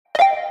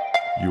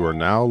You are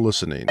now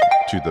listening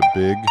to the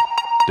Big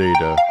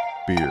Data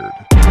Beard.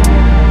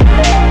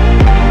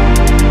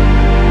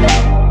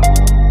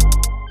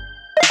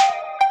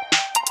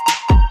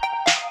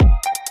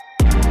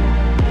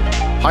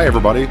 Hi,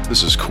 everybody.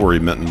 This is Corey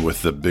Minton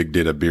with the Big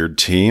Data Beard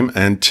team,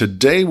 and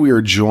today we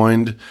are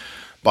joined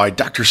by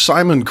Dr.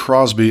 Simon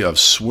Crosby of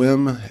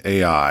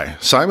SWIM.AI.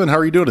 Simon, how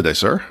are you doing today,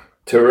 sir?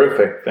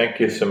 Terrific. Thank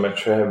you so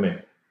much for having me.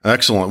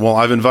 Excellent. Well,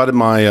 I've invited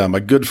my my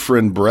good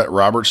friend Brett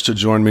Roberts to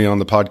join me on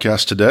the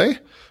podcast today.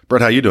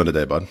 Brett, how you doing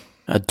today, bud?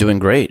 Doing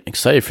great.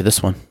 Excited for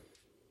this one.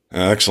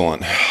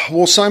 Excellent.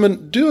 Well,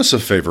 Simon, do us a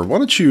favor. Why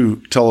don't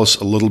you tell us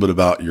a little bit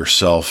about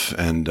yourself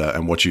and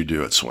what you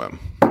do at SWIM?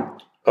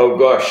 Oh,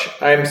 gosh.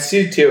 I'm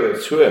CTO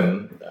at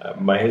SWIM.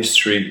 My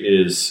history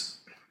is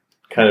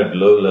kind of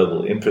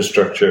low-level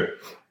infrastructure.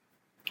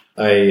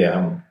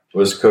 I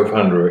was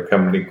co-founder of a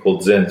company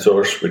called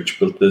ZenSource, which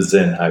built the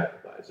Zen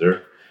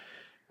hypervisor,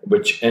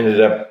 which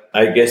ended up,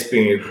 I guess,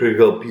 being a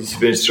critical piece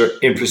of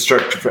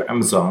infrastructure for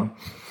Amazon.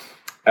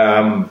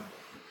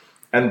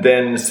 And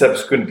then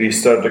subsequently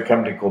started a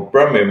company called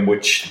Brumim,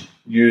 which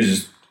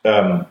used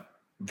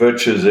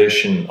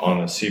virtualization on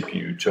a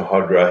CPU to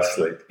hardware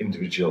isolate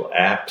individual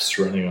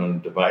apps running on a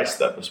device.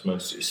 That was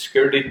mostly a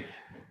security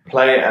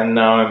play, and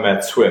now I'm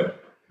at SWIM.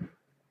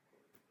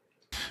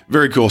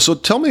 Very cool. So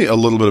tell me a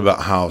little bit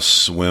about how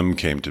SWIM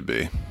came to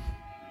be.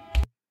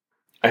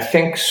 I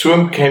think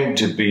SWIM came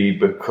to be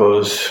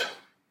because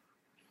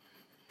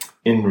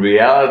in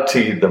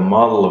reality, the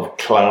model of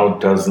cloud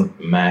doesn't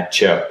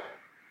match up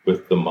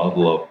with the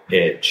model of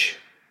edge.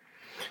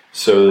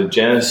 So the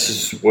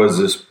genesis was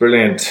this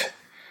brilliant,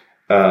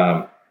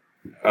 our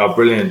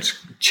brilliant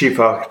chief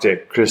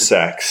architect, Chris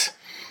Sachs,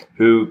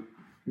 who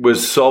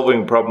was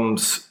solving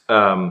problems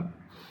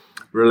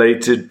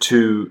related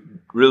to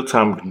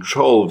real-time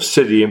control of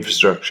city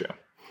infrastructure.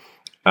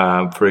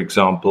 For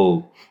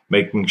example,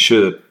 making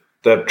sure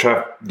that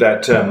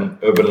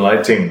urban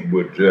lighting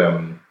would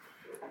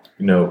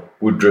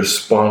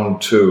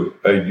respond to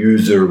a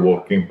user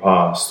walking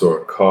past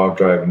or a car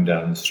driving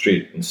down the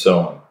street and so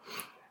on.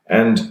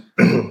 And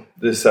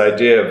this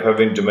idea of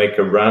having to make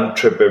a round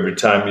trip every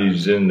time you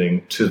use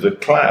anything to the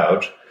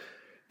cloud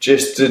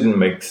just didn't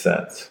make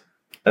sense.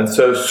 And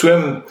so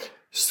SWIM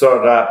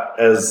started out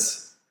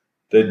as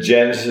the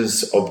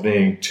genesis of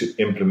needing to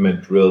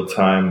implement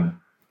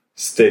real-time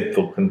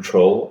stateful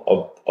control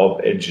of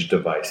edge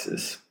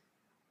devices.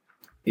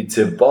 It's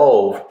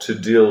evolved to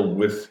deal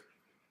with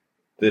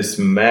this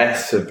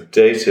massive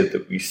data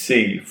that we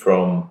see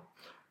from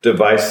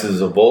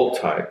devices of all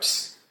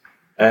types,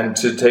 and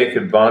to take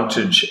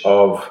advantage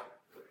of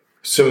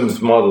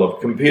SWIM's model of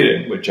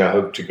computing, which I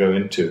hope to go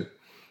into,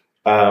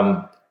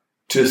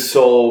 to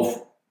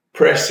solve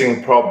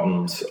pressing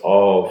problems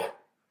of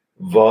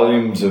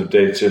volumes of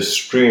data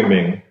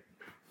streaming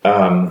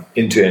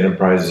into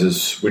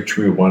enterprises, which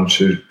we want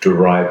to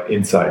derive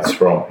insights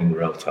from in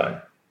real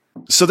time.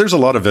 So there's a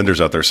lot of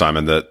vendors out there,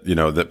 Simon,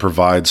 that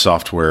provide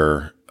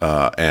software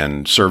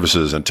and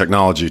services and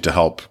technology to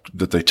help,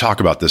 that they talk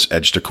about this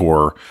edge to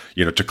core,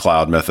 to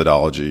cloud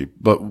methodology.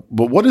 But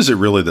what is it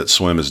really that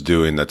SWIM is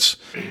doing that's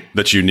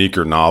unique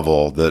or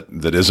novel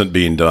that isn't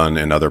being done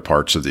in other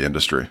parts of the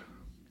industry?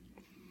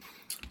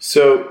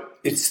 So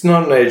it's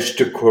not an edge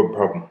to core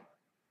problem.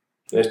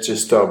 Let's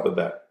just start with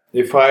that.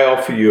 If I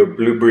offer you a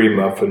blueberry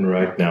muffin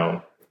right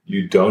now,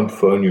 you don't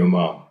phone your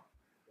mom,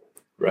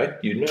 right?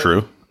 You know.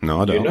 True.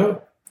 No, I don't. You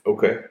know.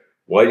 Okay.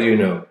 Why do you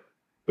know?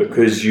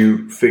 Because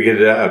you figured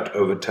it out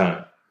over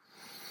time.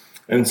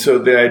 And so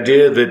the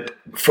idea that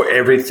for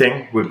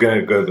everything we're going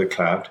to go to the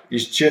cloud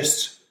is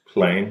just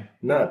plain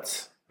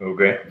nuts.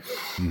 Okay.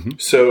 Mm-hmm.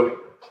 So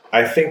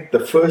I think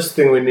the first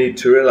thing we need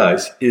to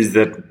realize is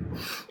that,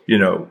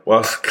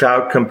 whilst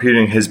cloud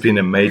computing has been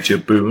a major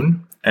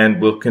boon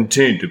and will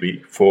continue to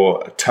be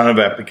for a ton of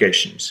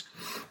applications,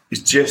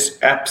 it's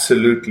just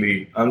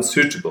absolutely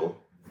unsuitable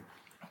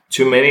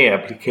to many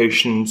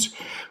applications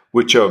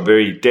which are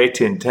very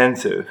data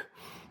intensive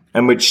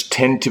and which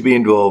tend to be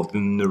involved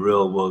in the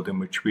real world in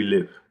which we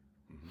live.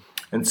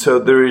 And so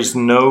there is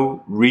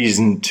no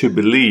reason to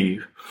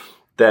believe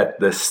that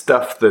the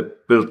stuff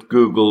that built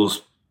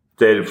Google's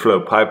data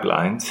flow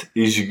pipelines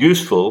is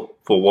useful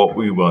for what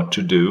we want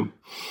to do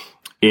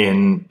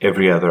in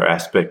every other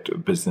aspect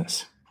of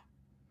business.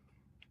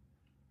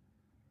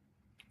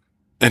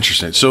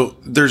 Interesting. So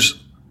there's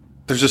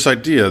this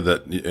idea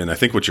that, and I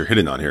think what you're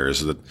hitting on here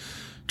is that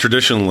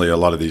traditionally a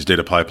lot of these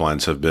data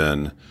pipelines have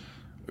been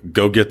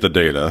go get the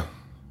data,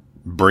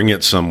 bring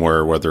it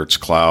somewhere, whether it's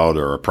cloud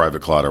or a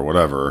private cloud or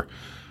whatever,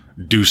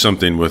 do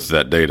something with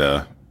that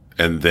data,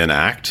 and then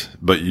act.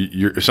 But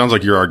it sounds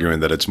like you're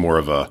arguing that it's more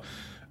of a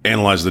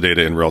analyze the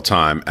data in real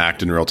time,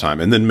 act in real time,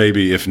 and then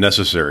maybe, if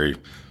necessary,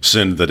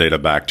 send the data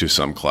back to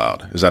some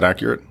cloud. Is that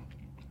accurate?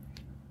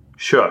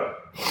 Sure.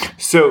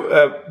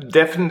 So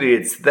definitely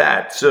it's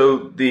that.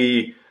 So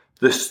the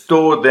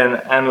store then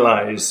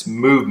analyze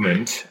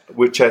movement,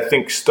 which I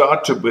think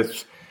started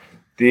with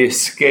the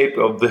escape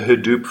of the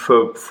Hadoop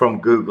folk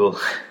from Google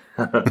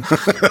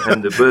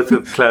and the birth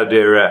of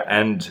Cloudera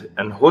and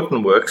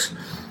Hortonworks,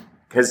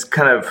 has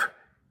kind of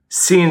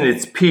seen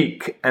its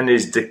peak and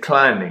is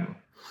declining.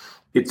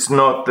 It's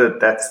not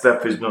that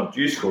stuff is not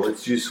useful.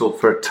 It's useful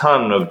for a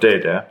ton of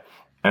data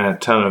and a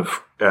ton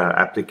of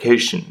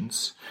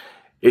applications.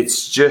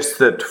 It's just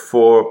that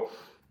for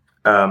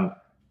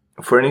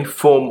any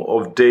form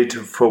of data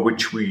for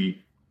which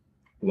we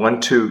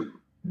want to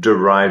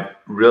derive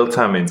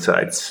real-time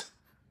insights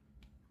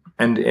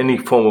and any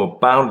form of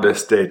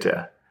boundless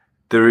data,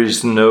 there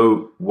is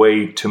no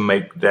way to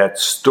make that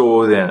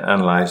store then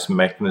analyze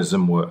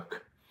mechanism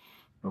work.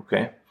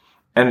 Okay?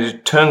 And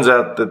it turns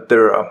out that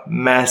there are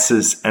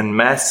masses and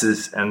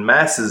masses and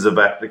masses of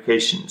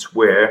applications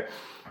where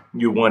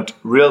you want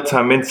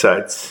real-time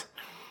insights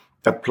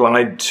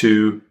applied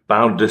to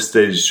boundless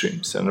data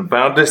streams. And a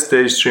boundless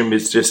data stream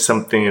is just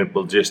something that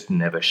will just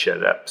never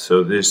shut up.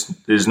 So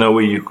there's no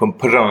way you can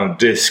put it on a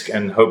disk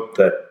and hope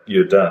that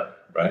you're done,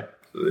 right?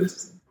 So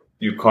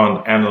you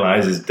can't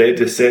analyze this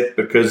data set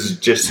because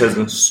it just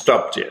hasn't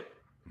stopped yet.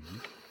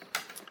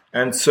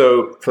 And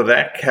so for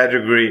that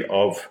category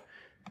of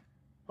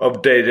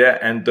data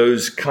and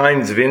those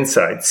kinds of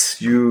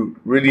insights, you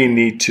really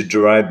need to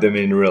derive them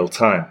in real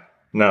time.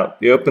 Now,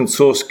 the open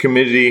source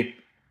community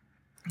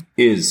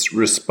is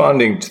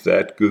responding to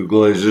that.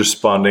 Google is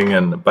responding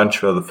and a bunch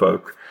of other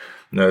folk.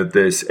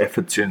 There's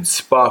efforts in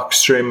Spark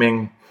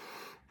streaming.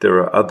 There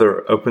are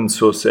other open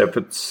source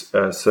efforts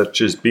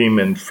such as Beam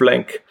and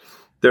Flink.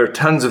 There are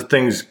tons of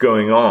things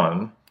going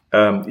on.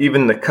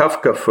 Even the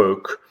Kafka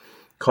folk,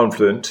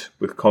 Confluent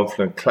with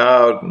Confluent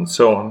Cloud and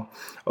so on,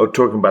 are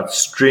talking about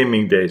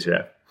streaming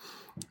data.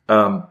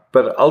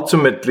 But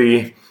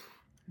ultimately,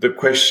 the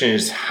question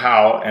is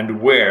how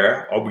and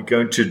where are we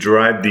going to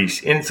derive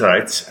these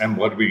insights and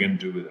what are we going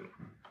to do with them?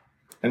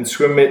 And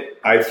SWIM,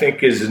 I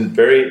think, is a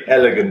very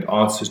elegant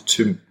answer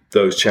to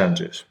those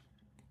challenges.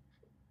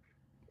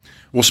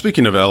 Well,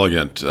 speaking of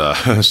elegant,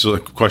 so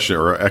question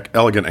or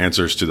elegant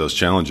answers to those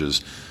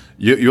challenges,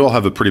 you all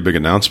have a pretty big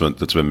announcement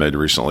that's been made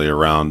recently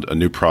around a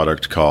new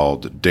product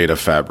called Data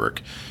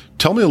Fabric.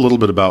 Tell me a little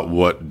bit about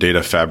what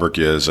Data Fabric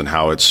is and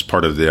how it's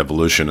part of the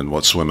evolution and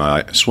what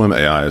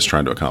SWIM.AI is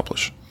trying to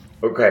accomplish.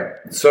 Okay,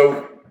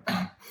 so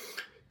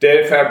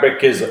Data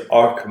Fabric is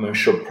our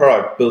commercial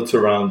product built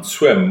around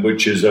SWIM,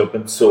 which is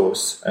open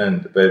source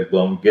and available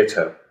on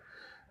GitHub.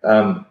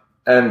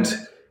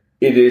 And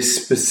it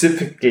is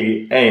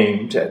specifically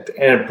aimed at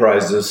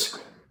enterprises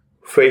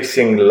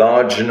facing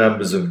large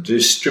numbers of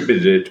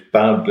distributed,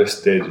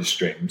 boundless data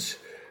streams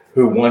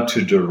who want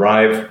to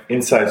derive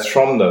insights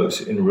from those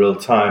in real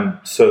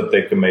time so that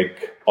they can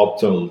make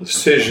optimal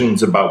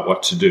decisions about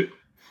what to do.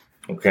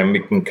 Okay, and we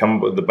can come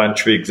up with a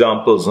bunch of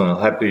examples and I'll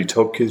happily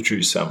talk you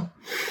through some.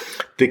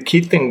 The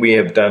key thing we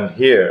have done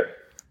here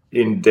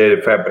in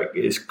Data Fabric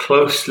is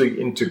closely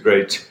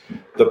integrate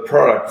the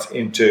product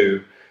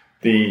into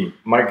the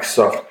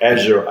Microsoft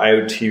Azure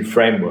IoT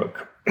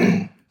framework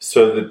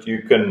so that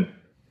you can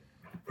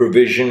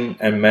provision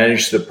and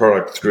manage the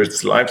product through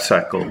its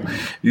lifecycle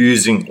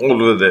using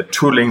all of the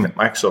tooling that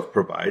Microsoft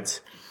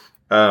provides,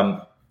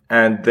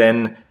 and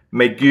then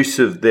make use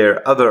of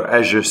their other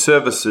Azure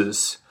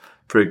services,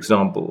 for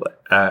example,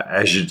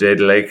 Azure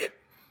Data Lake,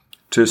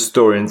 to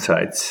store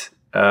insights,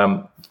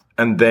 and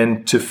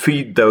then to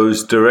feed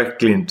those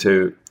directly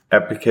into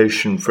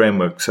application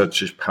frameworks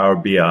such as Power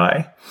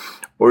BI,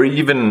 or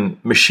even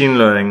machine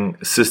learning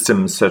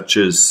systems such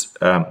as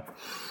Azure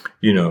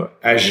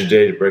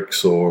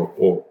Databricks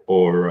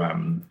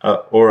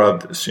or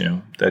others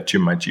that you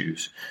might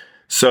use.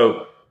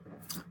 So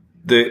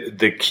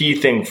the key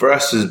thing for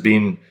us has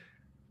been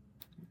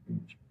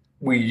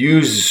we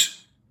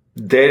use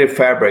Data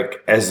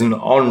Fabric as an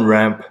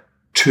on-ramp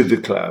to the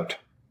cloud.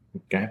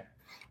 Okay.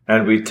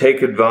 And we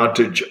take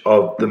advantage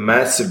of the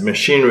massive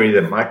machinery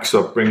that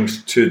Microsoft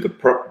brings to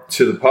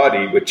the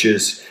party, which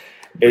is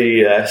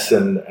AES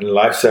and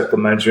lifecycle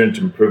management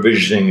and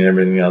provisioning and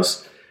everything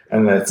else.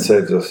 And that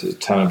saves us a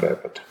ton of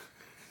effort.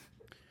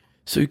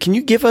 So can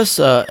you give us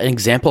an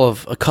example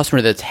of a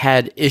customer that's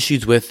had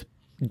issues with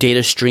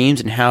data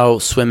streams and how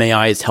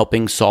SWIM.AI is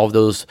helping solve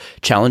those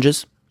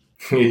challenges?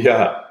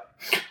 Yeah.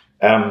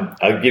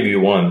 I'll give you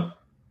one.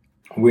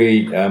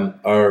 We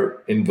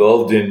are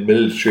involved in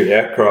military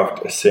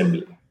aircraft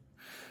assembly.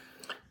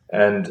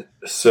 And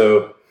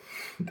so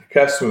the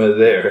customer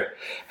there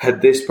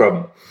had this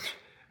problem.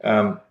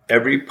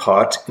 Every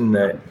part in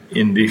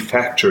the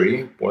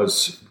factory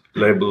was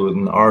labeled with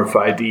an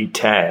RFID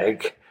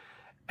tag,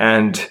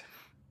 and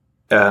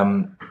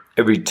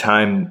every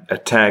time a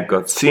tag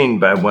got seen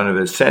by one of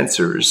the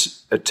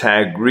sensors, a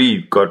tag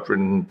read got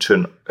written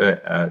to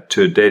a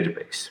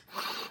database.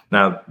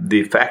 Now,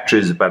 the factory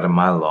is about a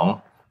mile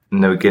long,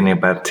 and they were getting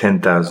about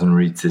 10,000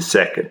 reads a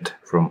second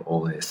from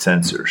all their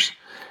sensors,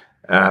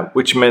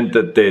 which meant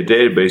that their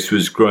database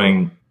was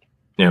growing,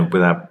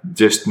 without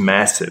just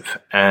massive.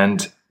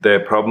 And they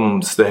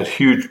had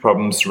huge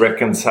problems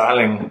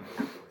reconciling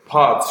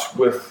parts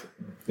with,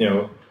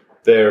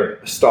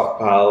 their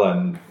stockpile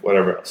and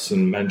whatever else,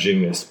 and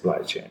managing their supply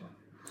chain.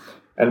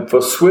 And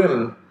for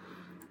SWIM,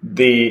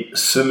 the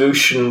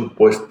solution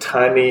was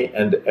tiny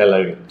and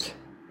elegant.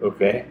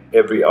 okay,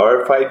 every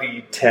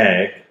RFID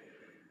tag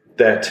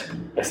that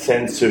a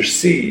sensor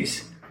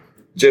sees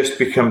just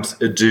becomes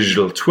a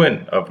digital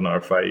twin of an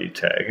RFID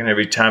tag. And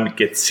every time it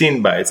gets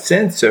seen by a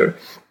sensor,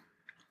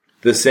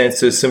 the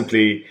sensor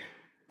simply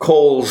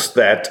calls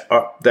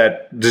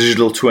that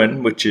digital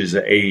twin, which is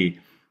a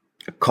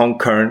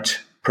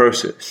concurrent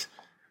process,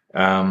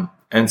 and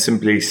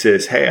simply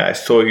says, hey, I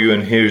saw you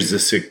and here's the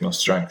signal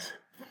strength.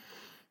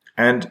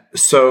 And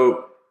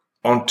so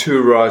on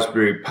 2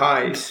 Raspberry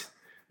Pis,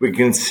 we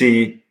can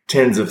see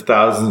tens of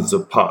thousands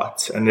of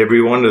parts, and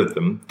every one of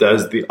them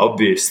does the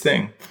obvious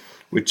thing,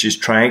 which is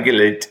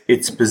triangulate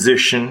its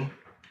position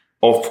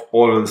of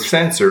all of the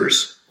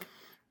sensors.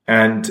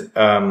 And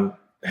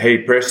hey,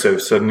 presto,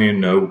 suddenly you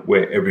know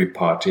where every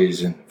part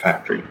is in the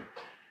factory.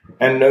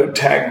 And no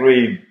tag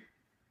read,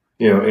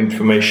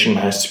 information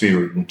has to be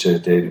written to a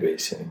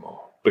database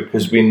anymore,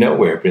 because we know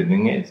where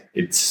everything is.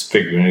 It's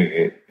figuring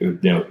it,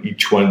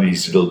 each one of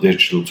these little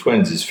digital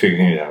twins is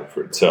figuring it out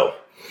for itself.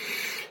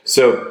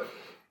 So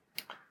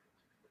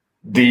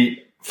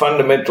the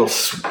fundamental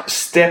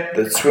step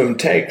that SWIM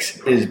takes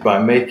is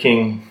by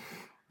making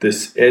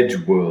this edge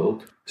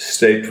world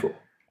stateful.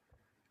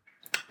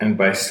 And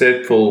by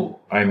stateful,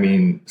 I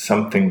mean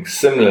something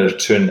similar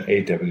to an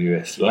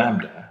AWS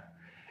Lambda,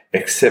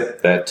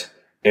 except that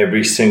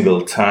every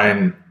single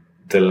time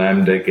the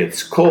Lambda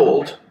gets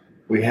called,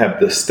 we have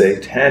the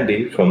state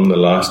handy from the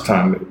last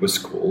time it was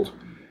called,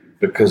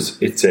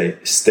 because it's a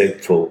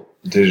stateful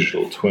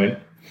digital twin.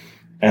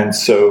 And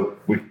so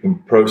we can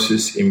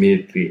process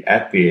immediately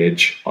at the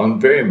edge on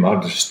very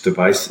modest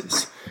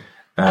devices,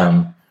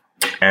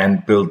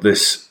 and build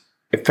this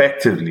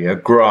effectively a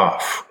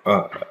graph,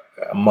 a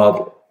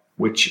model,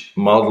 which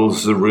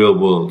models the real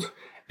world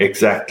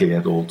exactly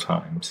at all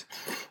times,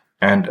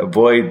 and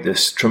avoid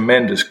this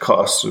tremendous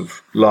cost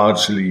of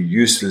largely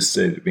useless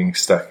data being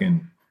stuck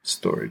in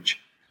storage.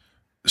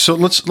 So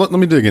let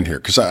me dig in here,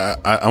 because I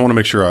want to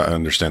make sure I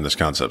understand this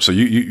concept. So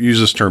you use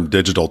this term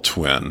digital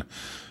twin.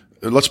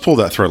 Let's pull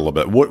that thread a little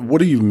bit. What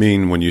do you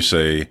mean when you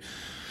say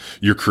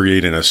you're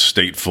creating a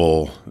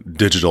stateful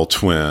digital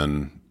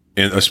twin?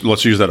 And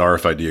let's use that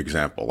RFID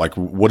example. Like,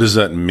 what does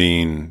that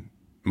mean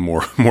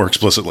more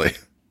explicitly?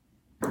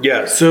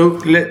 Yeah. So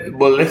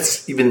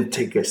let's even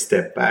take a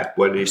step back.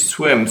 What is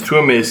SWIM?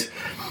 SWIM is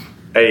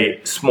a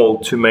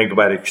small 2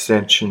 megabyte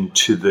extension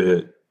to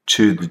the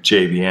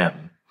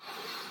JVM.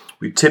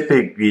 We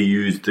typically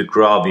use the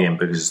GraalVM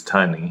because it's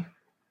tiny,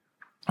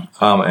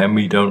 and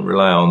we don't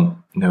rely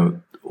on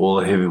all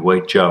the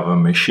heavyweight Java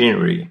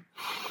machinery.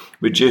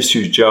 We just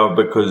use Java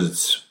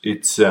because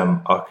it's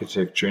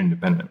architecture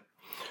independent.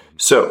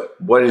 So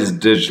what is a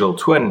digital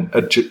twin?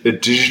 A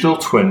digital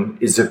twin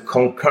is a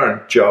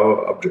concurrent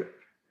Java object.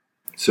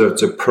 So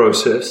it's a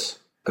process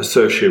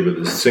associated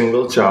with a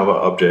single Java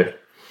object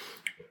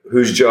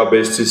whose job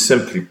is to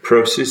simply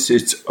process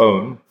its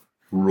own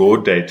raw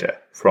data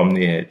from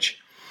the edge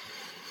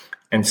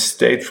and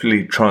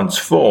statefully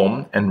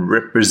transform and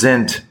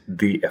represent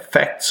the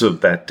effects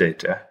of that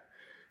data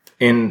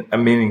in a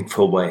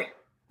meaningful way.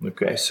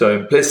 Okay, so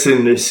implicit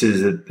in this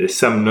is that there's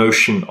some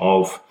notion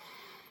of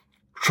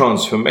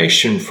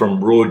transformation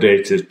from raw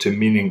data to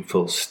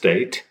meaningful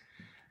state,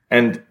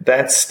 and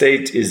that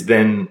state is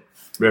then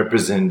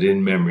represented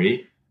in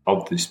memory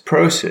of this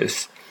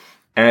process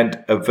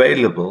and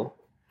available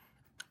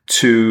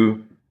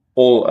to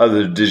all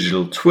other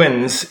digital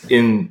twins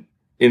in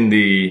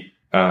the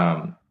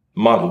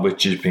model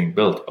which is being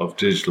built of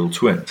digital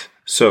twins.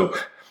 So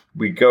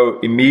we go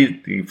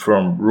immediately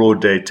from raw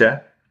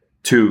data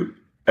to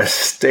a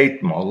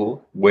state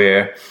model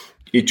where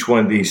each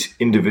one of these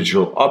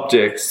individual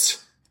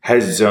objects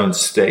has its own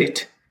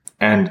state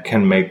and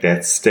can make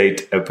that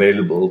state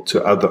available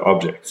to other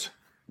objects.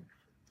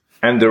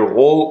 And they're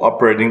all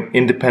operating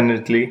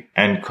independently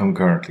and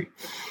concurrently.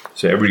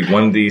 So every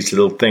one of these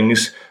little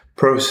things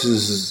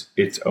processes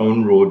its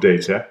own raw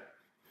data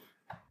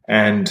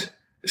and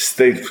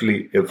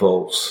statefully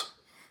evolves.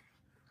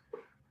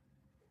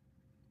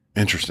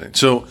 Interesting.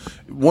 So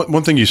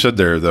one thing you said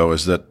there, though,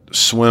 is that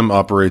SWIM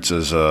operates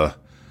as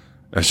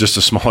just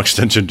a small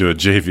extension to a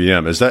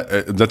JVM. Is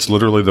that's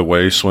literally the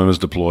way SWIM is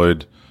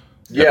deployed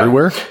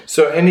everywhere?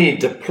 So any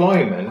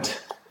deployment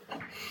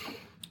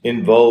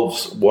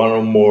involves one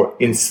or more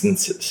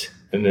instances.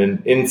 And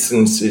an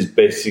instance is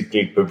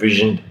basically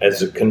provisioned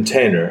as a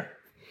container,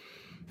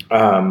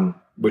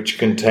 which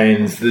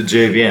contains the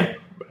JVM,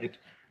 right?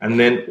 And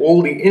then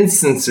all the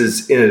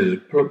instances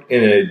in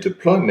a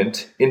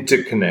deployment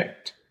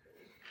interconnect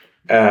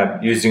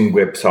using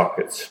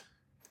WebSockets.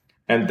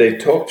 And they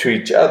talk to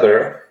each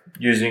other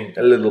using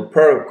a little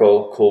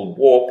protocol called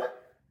Warp.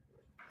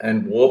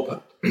 And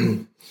Warp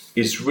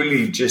is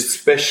really just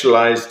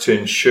specialized to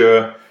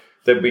ensure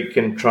that we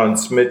can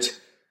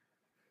transmit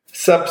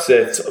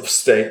subsets of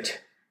state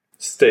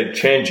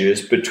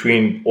changes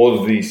between all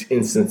of these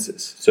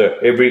instances. So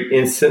every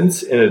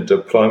instance in a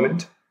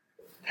deployment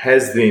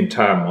has the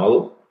entire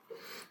model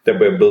that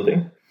we're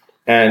building.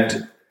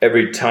 And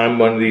every time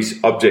one of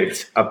these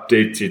objects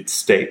updates its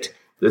state,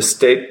 the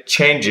state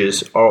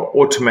changes are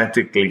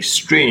automatically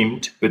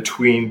streamed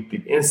between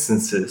the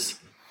instances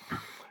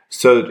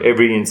so that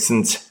every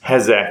instance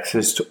has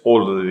access to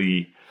all of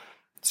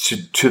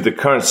to the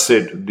current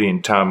state of the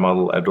entire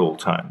model at all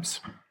times.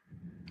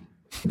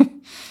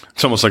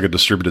 It's almost like a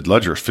distributed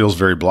ledger. It feels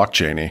very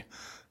blockchain-y.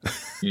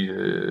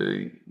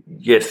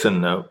 Yes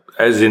and no,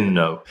 as in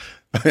no.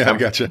 Yeah, I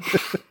gotcha.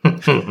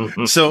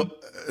 So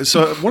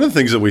one of the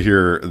things that we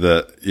hear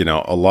that,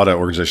 a lot of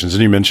organizations,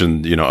 and you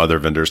mentioned, other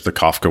vendors, the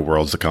Kafka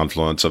worlds, the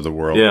Confluence of the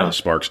world, the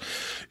Sparks,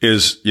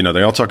 is,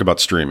 they all talk about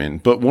streaming.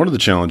 But one of the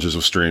challenges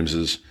with streams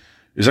is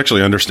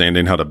actually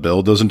understanding how to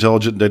build those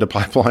intelligent data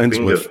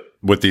pipelines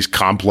with these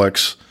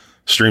complex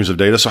streams of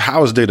data. So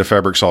how is Data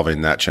Fabric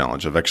solving that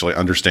challenge of actually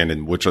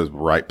understanding which are the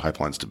right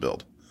pipelines to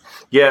build?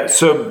 Yeah,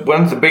 so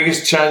one of the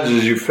biggest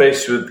challenges you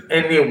face with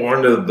any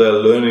one of the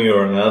learning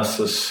or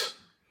analysis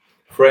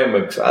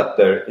frameworks out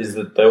there is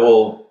that they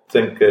all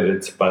think that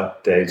it's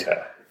about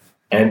data.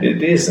 And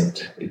it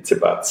isn't. It's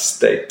about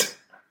state.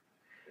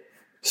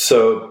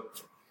 So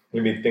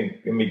let me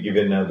give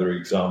you another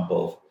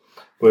example.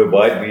 We're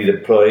widely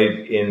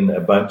deployed in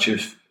a bunch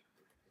of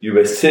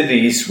US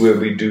cities where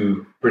we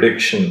do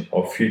prediction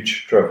of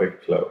future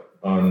traffic flow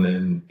on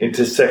an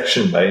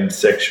intersection by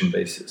intersection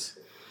basis.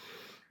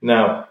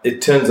 Now,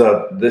 it turns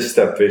out this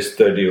stuff is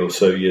 30 or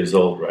so years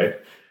old, right?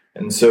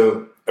 And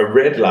so a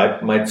red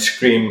light might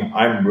scream,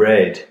 "I'm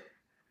red,"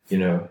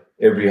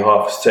 every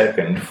half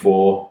second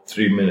for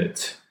 3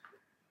 minutes.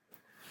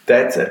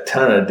 That's a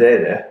ton of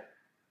data,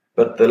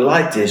 but the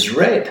light is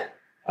red.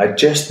 I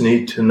just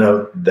need to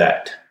know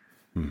that.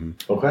 Mm-hmm.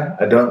 Okay?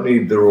 I don't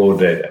need the raw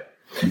data.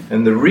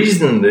 And the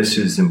reason this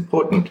is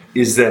important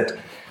is that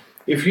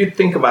if you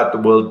think about the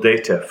world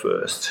data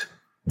first,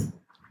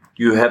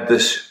 you have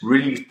this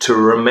really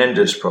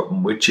tremendous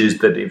problem, which is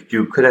that if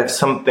you could have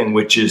something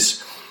which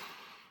is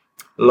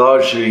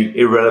largely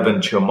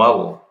irrelevant to your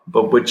model,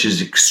 but which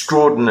is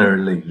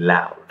extraordinarily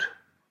loud,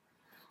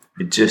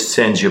 it just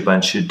sends you a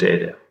bunch of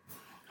data.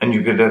 And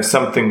you could have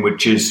something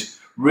which is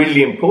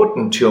really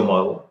important to your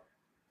model,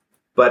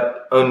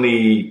 but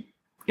only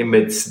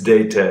emits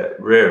data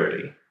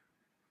rarely.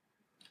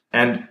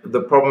 And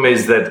the problem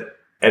is that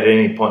at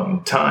any point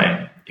in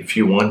time, if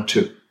you want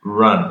to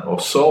run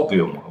or solve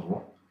your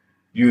model,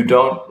 you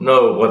don't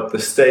know what the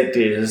state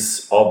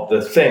is of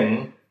the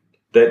thing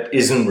that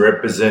isn't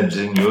represented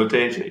in your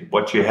data.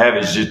 What you have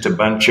is just a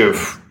bunch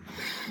of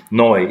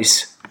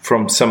noise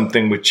from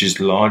something which is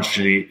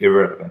largely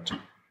irrelevant.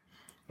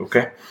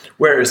 Okay?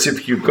 Whereas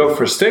if you go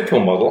for a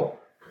stateful model,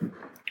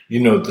 you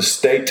know the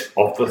state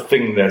of the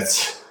thing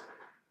that's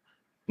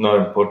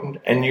not important,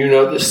 and you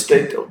know the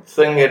state of the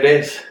thing it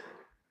is.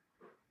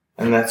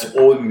 And that's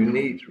all you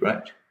need,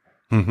 right?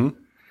 Mm-hmm.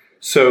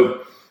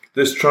 So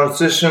this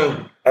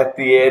transition at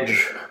the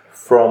edge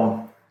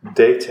from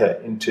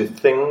data into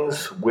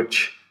things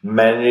which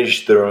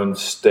manage their own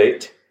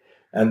state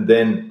and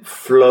then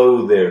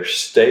flow their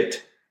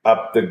state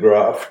up the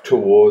graph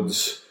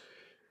towards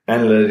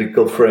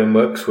analytical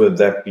frameworks, whether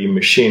that be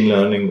machine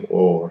learning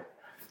or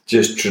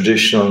just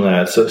traditional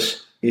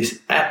analysis,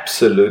 is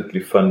absolutely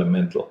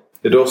fundamental.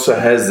 It also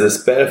has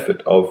this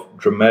benefit of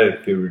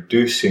dramatically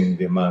reducing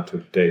the amount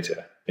of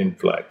data in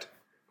flight.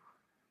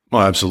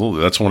 Well,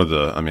 absolutely. That's one of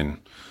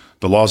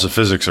the laws of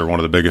physics are one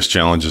of the biggest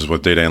challenges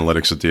with data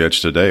analytics at the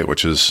edge today,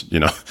 which is,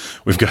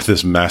 we've got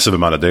this massive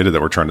amount of data that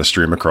we're trying to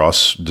stream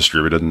across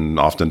distributed and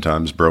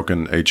oftentimes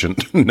broken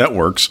ancient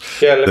networks.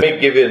 Yeah, let me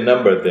give you a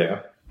number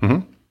there.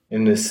 Mm-hmm.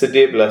 In the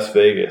city of Las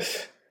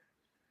Vegas,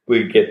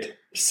 we get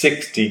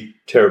 60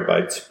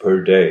 terabytes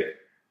per day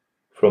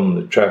from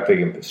the traffic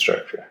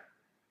infrastructure.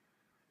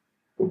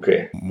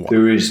 Okay, wow.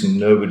 There is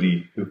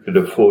nobody who could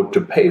afford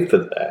to pay for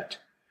that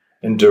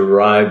and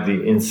derive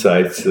the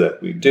insights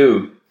that we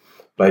do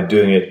by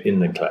doing it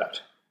in the cloud.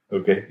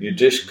 Okay, you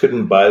just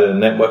couldn't buy the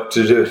network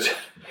to do it,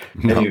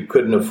 and you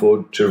couldn't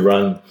afford to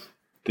run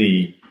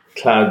the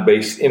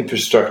cloud-based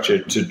infrastructure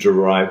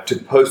to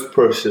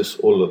post-process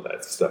all of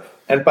that stuff.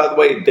 And by the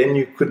way, then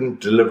you couldn't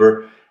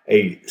deliver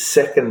a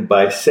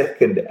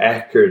second-by-second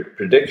accurate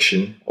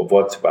prediction of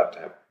what's about to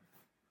happen.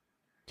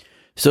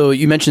 So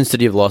you mentioned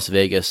City of Las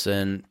Vegas,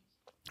 and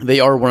they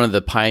are one of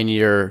the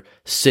pioneer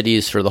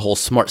cities for the whole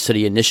smart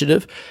city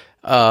initiative.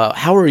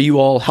 How are you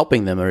all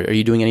helping them? Are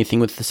you doing anything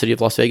with the City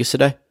of Las Vegas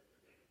today?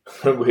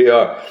 We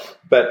are.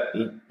 But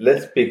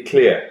let's be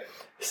clear.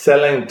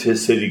 Selling to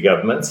city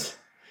governments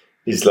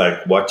is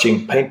like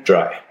watching paint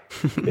dry.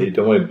 You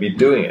don't want to be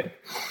doing it.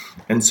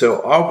 And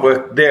so our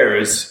work there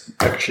is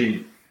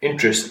actually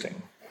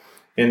interesting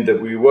in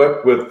that we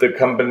work with the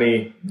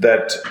company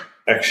that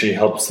actually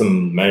helps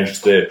them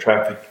manage their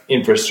traffic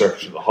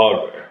infrastructure, the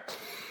hardware.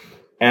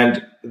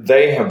 And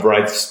they have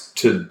rights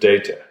to the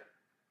data.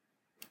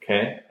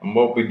 Okay? And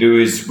what we do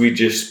is we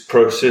just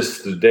process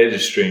the data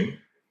stream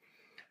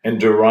and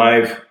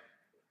derive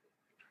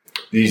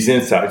these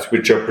insights,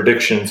 which are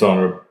predictions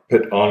on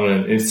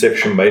an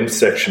intersection by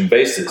intersection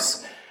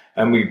basis.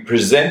 And we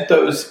present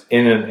those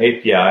in an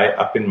API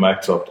up in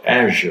Microsoft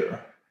Azure,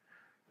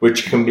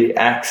 which can be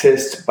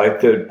accessed by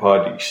third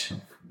parties.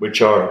 which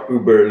are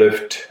Uber,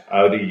 Lyft,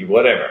 Audi,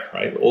 whatever,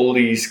 right? All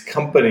these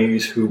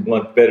companies who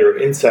want better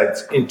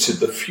insights into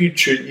the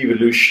future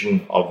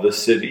evolution of the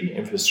city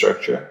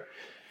infrastructure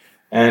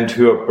and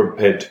who are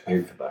prepared to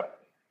pay for that.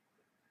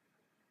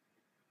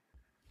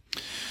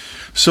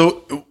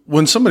 So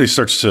when somebody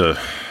starts to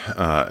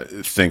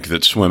think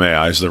that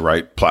SWIM.AI is the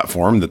right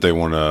platform, that they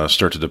want to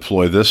start to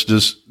deploy this,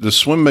 does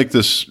SWIM make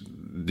this?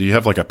 Do you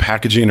have like a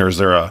packaging, or is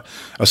there a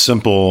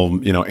simple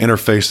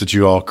interface that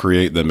you all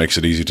create that makes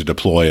it easy to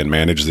deploy and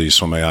manage these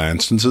SWIM.AI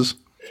instances?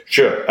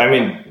 Sure. I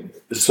mean,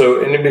 so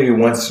anybody who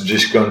wants to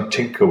just go and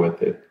tinker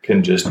with it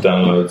can just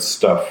download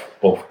stuff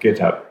off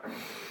GitHub.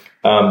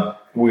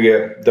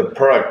 The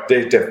product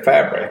Data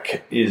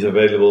Fabric is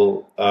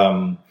available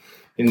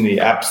in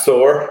the App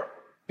Store,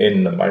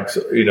 in the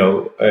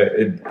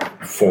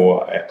Microsoft,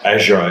 for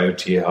Azure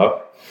IoT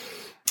Hub.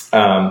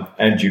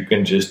 And you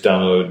can just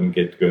download and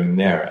get going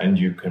there, and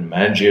you can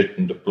manage it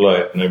and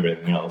deploy it and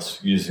everything else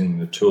using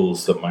the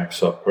tools that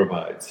Microsoft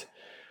provides.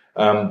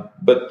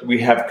 But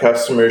we have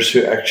customers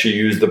who actually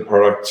use the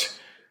product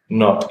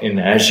not in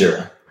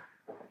Azure.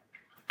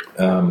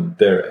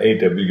 They're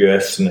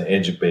AWS and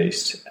Edge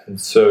based, and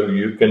so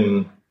you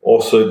can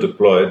also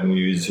deploy it and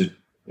use it.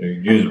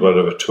 Use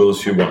whatever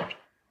tools you want.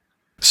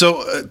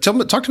 So,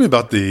 talk to me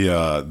about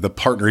the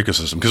partner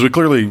ecosystem, because we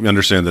clearly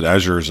understand that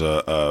Azure is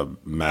a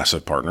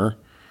massive partner,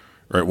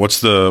 right? What's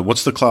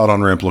the cloud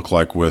on ramp look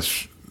like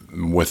with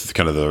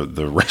kind of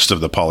the rest of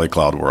the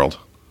polycloud world?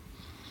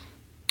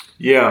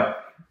 Yeah,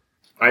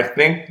 I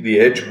think the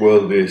edge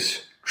world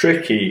is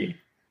tricky,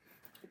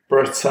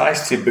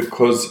 precisely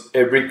because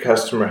every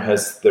customer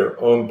has their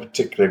own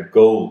particular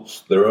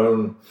goals, their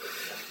own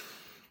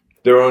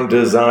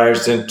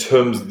desires in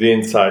terms of the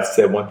insights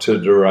they want to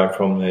derive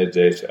from their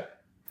data.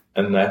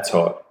 And that's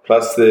hard.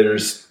 Plus,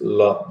 there's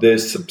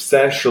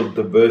substantial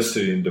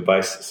diversity in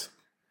devices.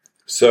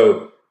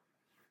 So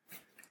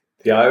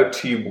the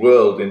IoT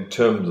world in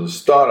terms of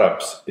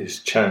startups is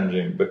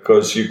challenging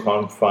because you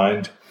can't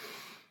find,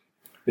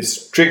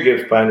 it's tricky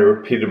to find a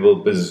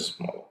repeatable business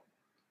model.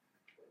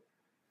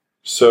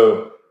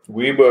 So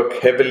we work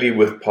heavily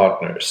with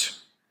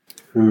partners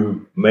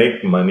who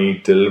make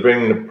money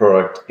delivering the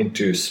product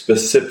into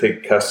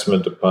specific customer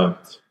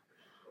deployments,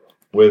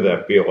 whether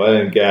that be oil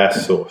and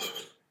gas or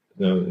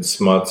in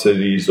smart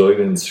cities or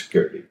even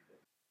security.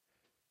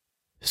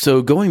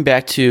 So going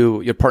back to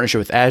your partnership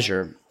with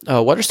Azure,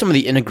 what are some of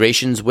the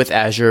integrations with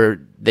Azure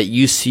that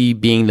you see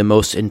being the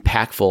most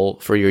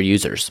impactful for your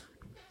users?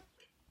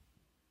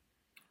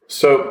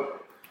 So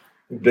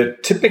the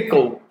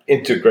typical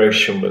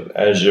integration with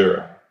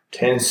Azure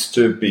tends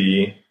to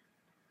be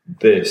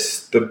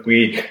that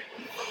we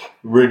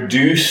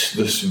reduce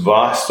this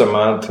vast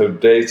amount of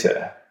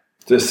data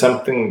to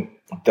something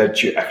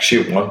that you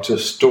actually want to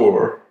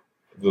store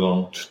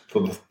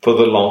for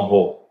the long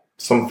haul,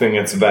 something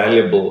that's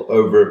valuable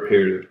over a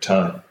period of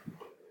time.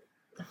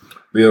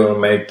 We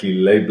automatically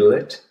label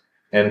it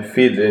and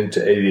feed it into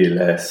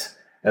ADLS,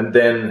 and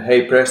then,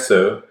 hey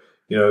presto,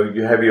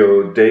 you have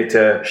your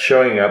data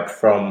showing up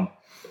from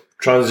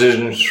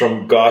transitions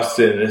from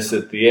ghastliness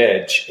at the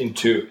edge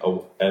into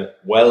a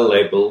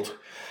well-labeled,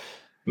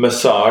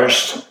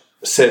 massaged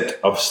set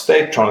of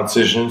state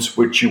transitions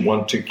which you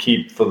want to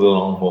keep for the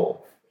long haul.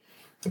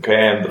 Okay,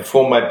 and the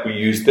format we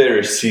use there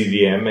is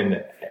CDM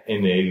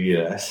in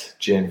ADLS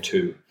Gen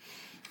 2.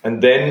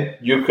 And then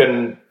you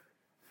can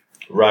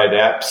write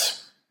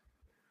apps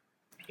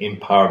in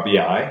Power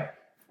BI,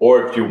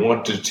 or if you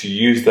wanted to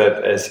use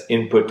that as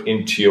input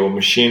into your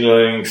machine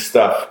learning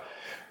stuff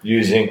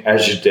using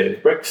Azure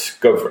Databricks,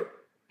 go for it.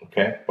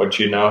 Okay, what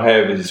you now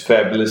have is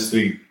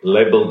fabulously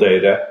labeled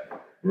data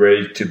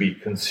ready to be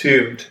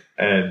consumed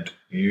and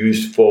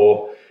used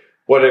for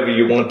whatever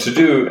you want to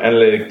do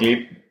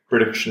analytically,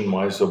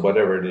 prediction-wise, or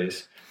whatever it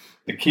is.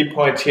 The key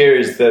point here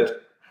is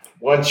that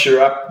once you're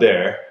up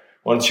there,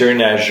 once you're in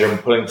Azure and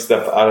pulling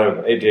stuff out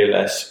of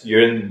ADLS,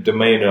 you're in the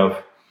domain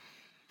of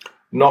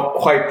not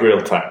quite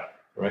real time,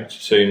 right?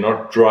 So you're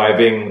not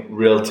driving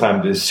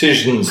real-time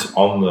decisions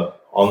on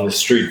the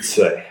street,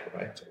 say,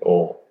 right,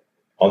 or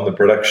on the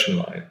production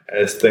line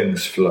as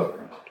things flow.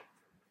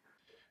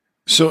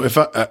 So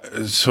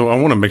I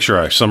want to make sure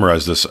I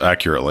summarize this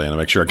accurately and I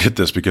make sure I get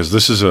this, because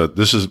this is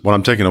what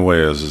I'm taking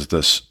away is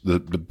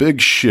the big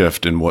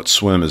shift in what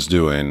SWIM is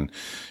doing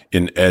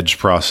in edge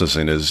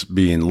processing is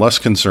being less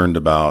concerned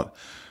about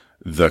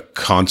the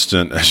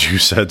constant, as you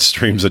said,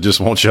 streams that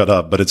just won't shut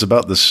up, but it's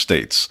about the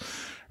states,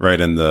 right?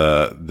 And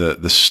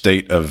the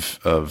state of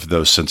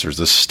those sensors,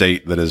 the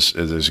state that is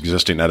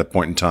existing at a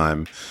point in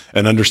time,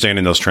 and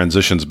understanding those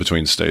transitions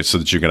between states so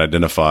that you can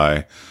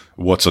identify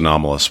what's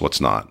anomalous, what's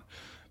not.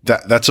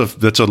 That's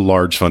a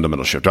large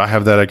fundamental shift. Do I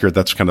have that accurate?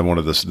 That's kind of one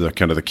of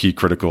the key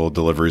critical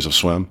deliveries of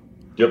SWIM.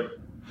 Yep,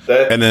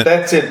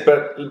 that's it.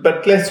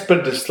 But let's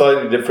put it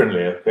slightly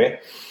differently. Okay,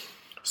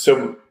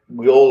 so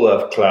we all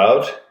love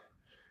cloud,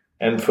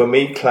 and for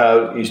me,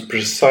 cloud is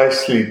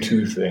precisely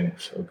two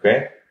things.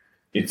 Okay,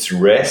 it's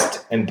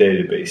REST and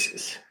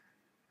databases.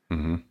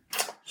 Mm-hmm.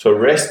 So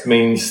REST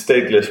means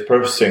stateless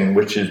processing,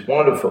 which is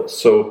wonderful.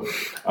 So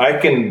I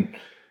can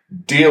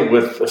deal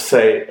with,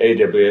 say,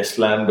 AWS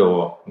land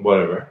or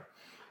whatever,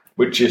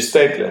 which is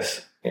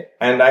stateless.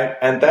 And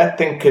that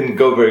thing can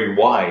go very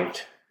wide.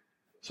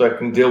 So I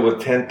can deal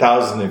with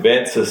 10,000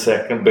 events a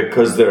second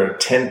because there are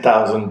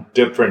 10,000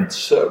 different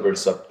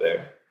servers up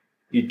there,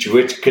 each of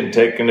which can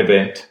take an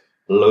event,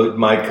 load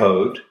my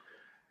code,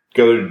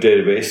 go to the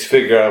database,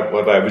 figure out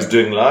what I was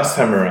doing last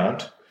time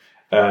around,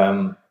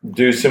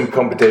 do some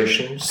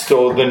computation,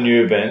 store the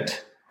new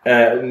event,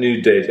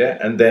 new data,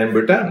 and then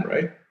we're done,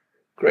 right?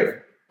 Great.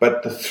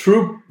 But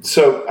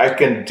so I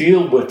can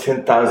deal with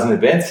 10,000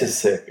 events a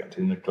second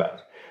in the cloud,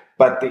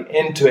 but the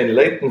end-to-end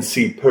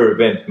latency per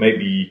event may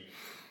be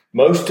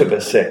most of a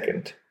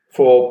second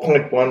for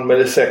zero point 0.1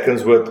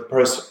 milliseconds worth of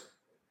person.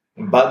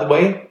 And by the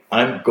way,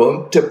 I'm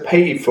going to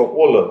pay for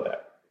all of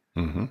that.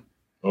 Mm-hmm.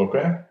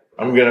 Okay?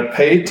 I'm going to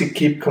pay to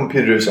keep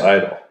computers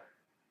idle.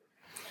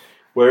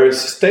 Whereas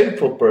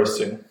stateful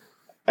processing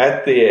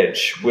at the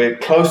edge, where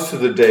close to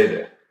the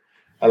data,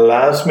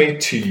 allows me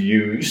to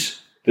use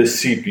the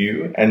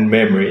CPU and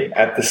memory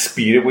at the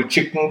speed at which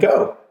it can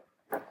go.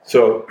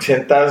 So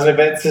 10,000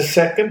 events a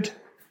second?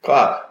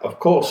 God, of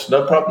course,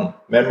 no problem.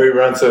 Memory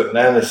runs at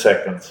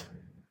nanoseconds.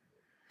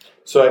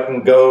 So I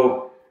can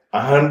go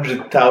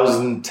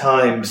 100,000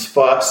 times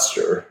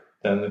faster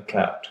than the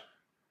cloud,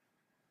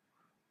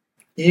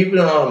 even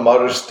on a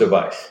modest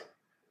device.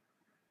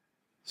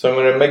 So I'm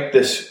going to make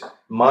this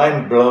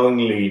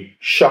mind-blowingly,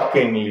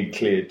 shockingly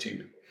clear to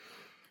you.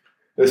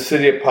 The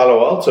city of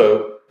Palo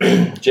Alto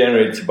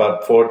generates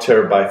about 4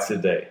 terabytes a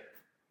day.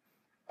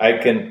 I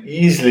can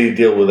easily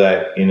deal with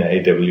that in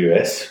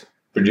AWS,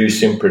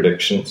 producing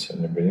predictions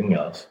and everything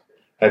else.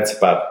 That's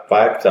about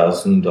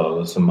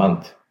 $5,000 a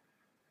month.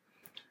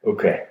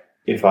 Okay,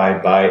 if I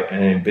buy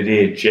an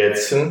NVIDIA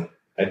Jetson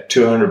at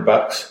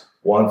 $200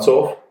 once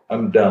off,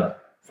 I'm done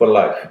for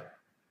life.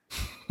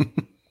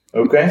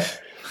 Okay?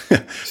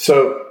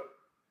 So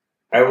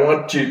I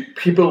want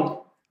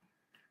people,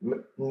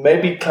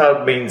 maybe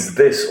cloud means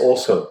this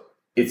also.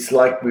 It's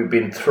like we've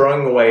been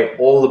throwing away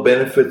all the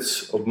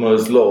benefits of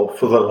Moore's Law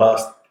for the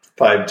last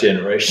 5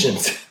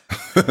 generations.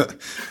 What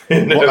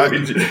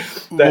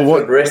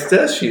REST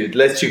does you. It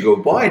lets you go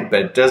wide,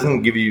 but it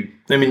doesn't give you,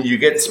 you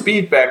get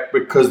speed back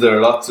because there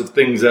are lots of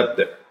things up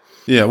there.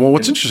 Yeah. Well,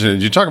 what's interesting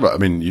is you talk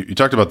about, you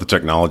talked about the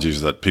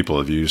technologies that people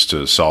have used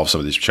to solve some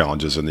of these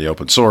challenges in the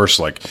open source,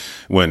 like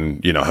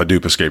when,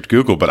 Hadoop escaped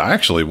Google. But I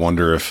actually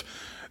wonder if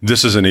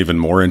this isn't even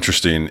more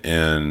interesting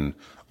in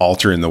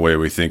altering the way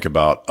we think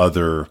about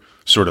other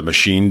sort of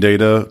machine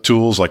data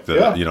tools, like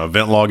the,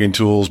 event logging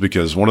tools,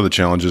 because one of the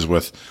challenges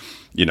with,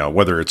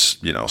 whether it's,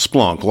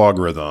 Splunk,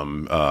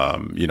 Logarithm,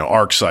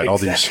 ArcSight, all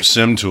these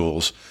SIM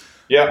tools.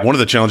 Yeah. One of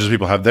the challenges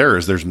people have there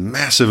is there's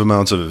massive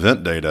amounts of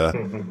event data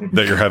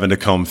that you're having to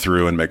comb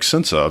through and make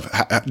sense of.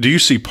 Do you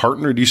see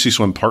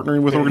SWIM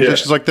partnering with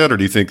organizations like that, or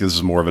do you think this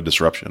is more of a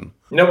disruption?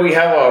 No, we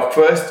have our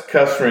first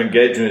customer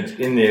engagement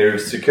in the area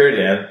of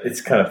security, and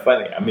it's kind of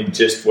funny.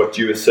 Just what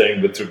you were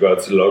saying with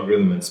regards to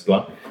Logarithm and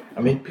Splunk.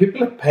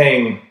 People are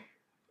paying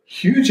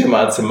huge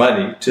amounts of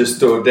money to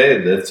store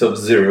data that's of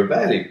zero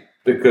value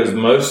because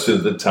most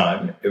of the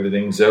time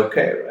everything's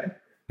okay, right?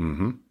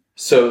 Mm-hmm.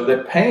 So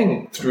they're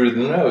paying through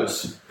the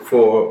nose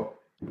for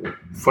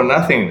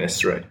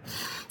nothingness, right?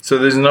 So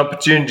there's an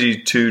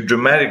opportunity to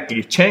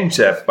dramatically change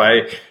that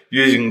by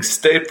using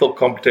stateful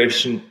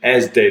computation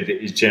as data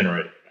is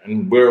generated.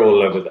 And we're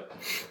all over that.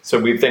 So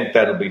we think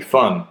that'll be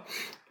fun.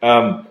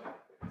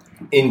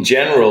 In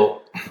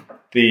general,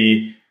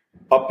 the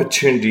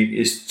opportunity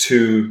is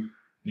to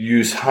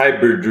use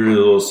hybrid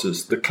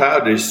resources. The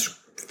cloud is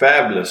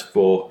fabulous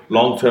for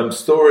long-term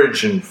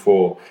storage and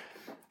for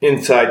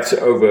insights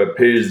over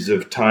periods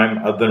of time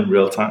other than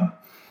real time.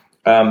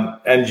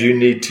 And you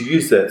need to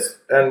use that.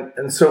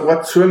 And so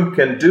what SWIM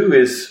can do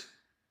is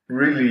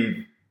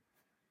really,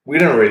 we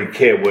don't really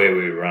care where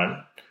we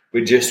run.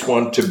 We just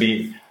want to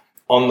be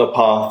on the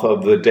path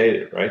of the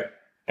data, right?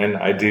 And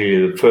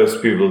ideally the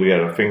first people to get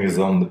our fingers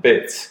on the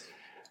bits.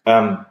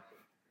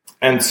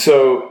 And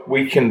so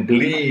we can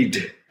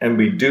bleed, and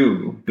we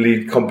do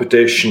bleed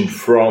computation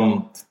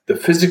from the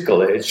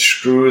physical edge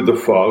through the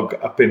fog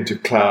up into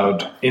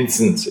cloud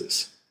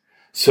instances.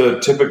 So a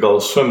typical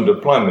SWIM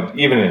deployment,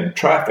 even in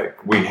traffic,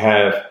 we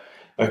have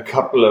a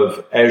couple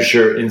of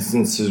Azure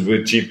instances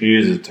with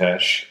GPUs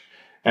attached.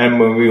 And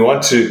when we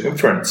want to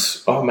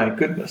inference, oh my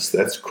goodness,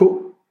 that's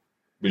cool.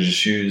 We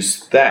just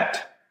use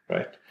that,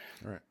 right?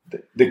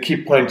 The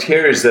key point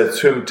here is that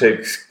SWIM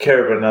takes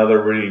care of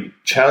another really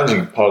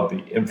challenging part of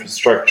the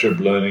infrastructure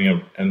of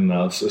learning and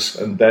analysis,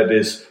 and that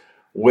is,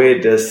 where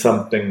does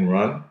something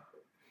run?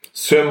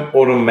 SWIM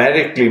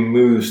automatically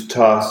moves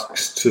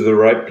tasks to the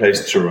right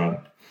place to run.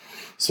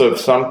 So if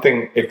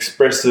something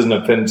expresses an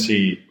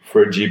affinity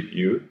for a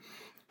GPU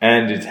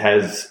and it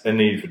has a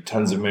need for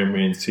tons of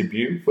memory and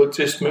CPU, we'll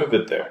just move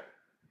it there,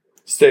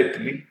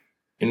 statefully,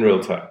 in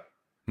real time.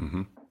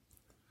 Mm-hmm.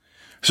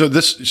 So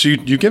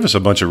you give us a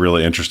bunch of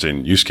really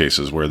interesting use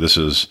cases where this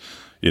is,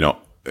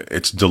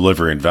 it's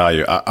delivering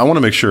value. I want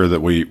to make sure that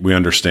we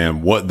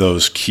understand what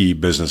those key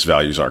business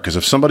values are. Because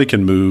if somebody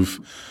can move,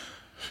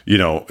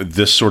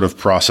 this sort of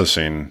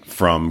processing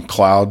from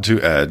cloud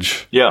to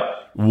edge. Yeah.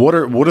 What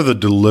are the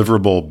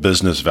deliverable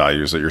business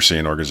values that you're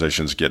seeing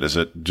organizations get? Is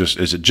it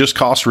just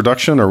cost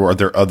reduction, or are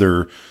there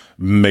other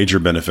major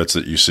benefits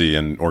that you see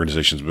in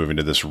organizations moving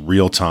to this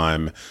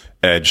real-time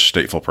edge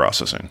stateful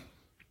processing?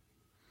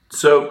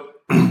 So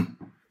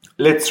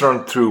let's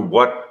run through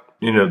what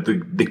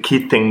the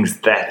key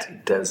things that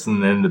it does,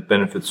 and then the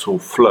benefits will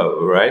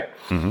flow, right?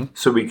 Mm-hmm.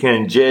 So we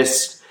can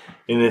ingest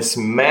in this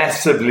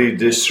massively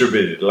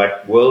distributed,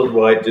 like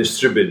worldwide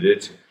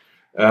distributed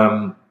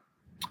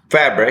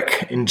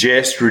fabric,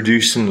 ingest,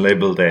 reduce, and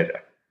label data.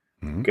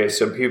 Mm-hmm. Okay,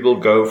 so people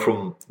go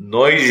from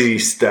noisy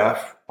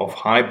stuff of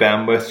high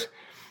bandwidth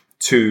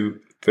to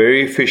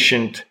very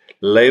efficient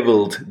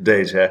labeled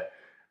data,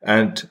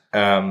 and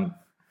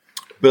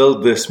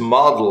build this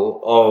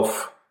model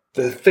of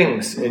the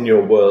things in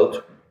your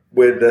world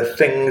where the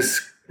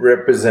things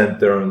represent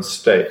their own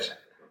state.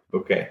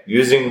 Okay,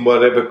 using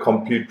whatever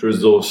compute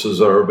resources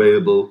are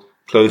available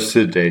close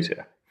to the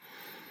data.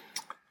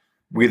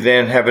 We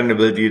then have an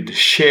ability to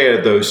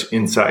share those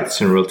insights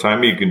in real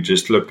time. You can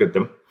just look at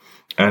them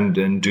and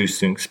then do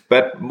things.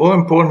 But more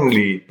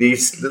importantly,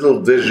 these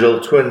little digital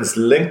twins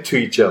link to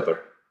each other.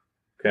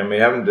 Okay, and we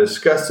haven't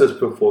discussed this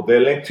before. They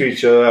link to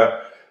each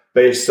other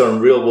based on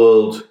real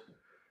world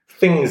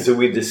things that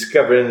we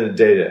discover in the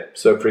data.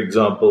 So, for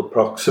example,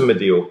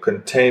 proximity or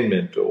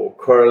containment or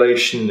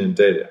correlation in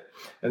data.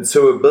 And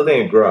so we're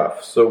building a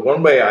graph. So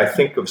one way I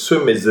think of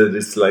SWIM is that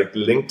it's like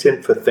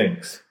LinkedIn for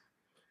things.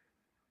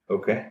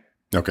 Okay.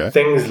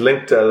 Things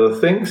link to other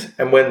things.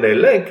 And when they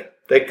link,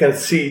 they can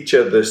see each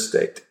other's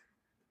state.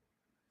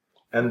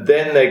 And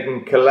then they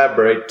can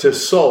collaborate to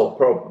solve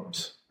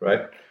problems,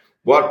 right?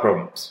 What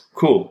problems?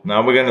 Cool.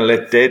 Now we're going to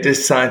let data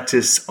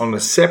scientists on a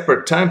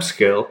separate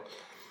timescale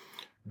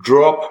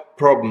drop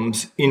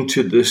problems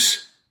into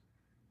this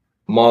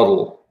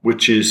model,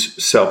 which is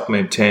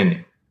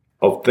self-maintaining,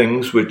 of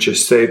things which are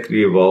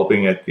safely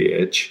evolving at the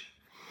edge.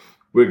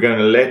 We're going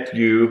to let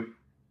you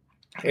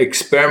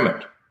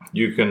experiment.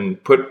 You can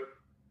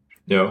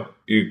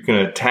you can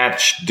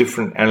attach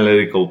different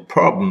analytical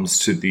problems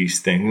to these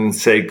things and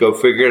say, go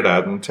figure it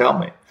out and tell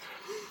me.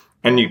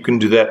 And you can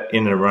do that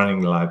in a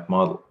running live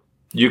model.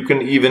 You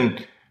can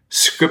even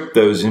script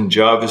those in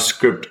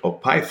JavaScript or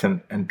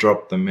Python and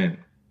drop them in.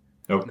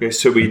 Okay,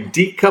 so we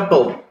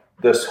decouple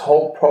this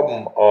whole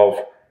problem of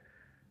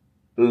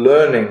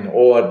learning,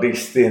 or at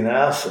least the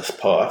analysis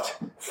part,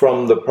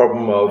 from the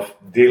problem of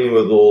dealing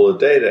with all the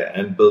data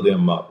and building a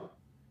model.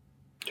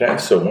 Okay,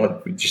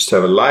 so we just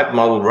have a live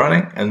model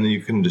running, and then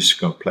you can just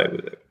go and play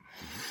with it.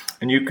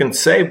 And you can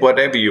save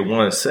whatever you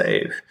want to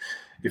save.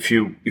 If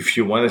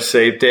you want to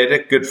save data,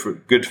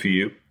 good for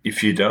you.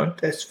 If you don't,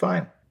 that's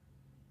fine.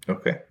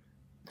 Okay,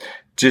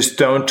 just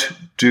don't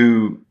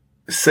do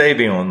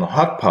saving on the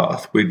hot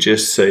path. We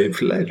just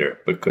save later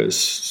because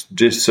it's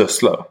just so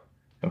slow.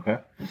 Okay.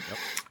 Yep.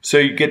 So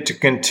you get to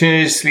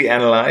continuously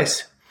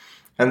analyze,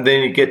 and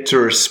then you get to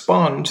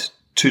respond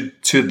to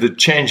the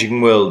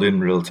changing world in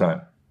real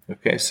time.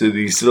 Okay. So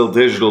these little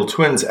digital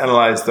twins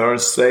analyze their own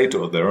state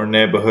or their own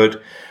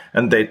neighborhood,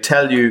 and they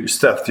tell you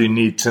stuff you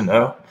need to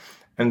know,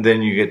 and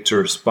then you get to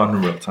respond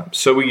in real time.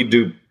 So we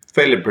do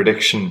failure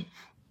prediction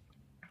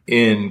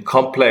in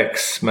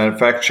complex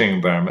manufacturing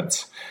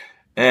environments.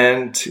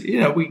 And,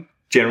 we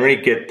generally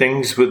get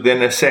things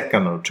within a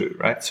second or two,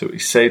 right? So we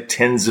save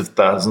tens of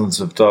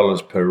thousands of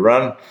dollars per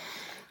run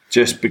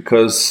just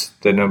because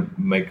they don't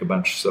make a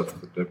bunch of stuff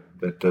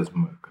that doesn't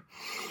work.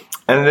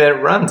 And then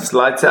it runs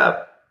lights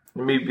out.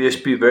 Let me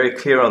just be very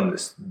clear on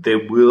this. There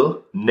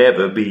will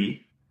never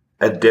be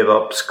a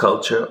DevOps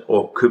culture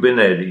or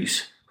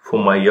Kubernetes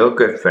for my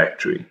yogurt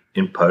factory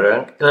in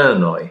Podunk,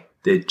 Illinois.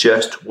 There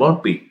just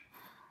won't be.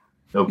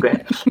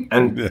 Okay.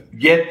 And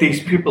yet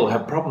these people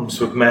have problems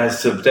with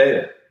massive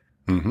data.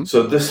 Mm-hmm.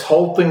 So this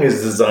whole thing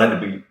is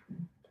designed to be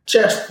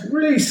just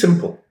really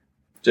simple.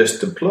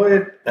 Just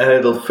deploy it, and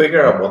it'll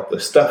figure out what the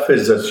stuff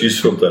is that's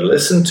useful to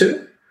listen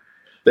to,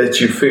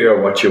 let you figure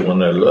out what you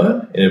want to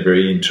learn in a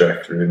very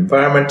interactive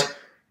environment,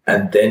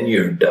 and then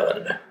you're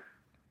done.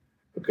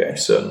 Okay,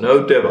 so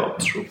no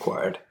DevOps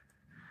required.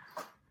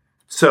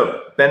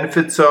 So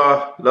benefits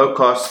are low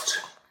cost,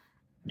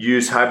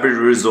 use hybrid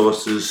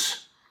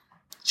resources,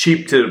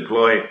 cheap to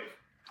deploy,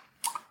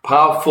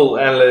 powerful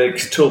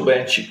analytics tool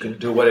bench. You can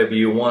do whatever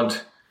you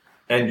want,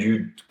 and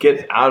you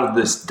get out of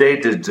this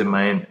data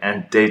domain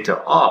and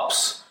data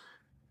ops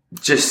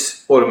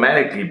just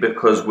automatically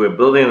because we're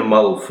building a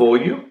model for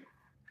you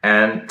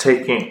and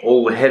taking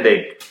all the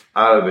headache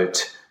out of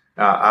it,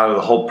 out of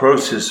the whole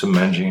process of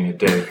managing a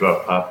data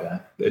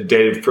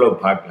flow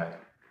pipeline.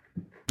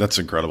 That's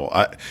incredible.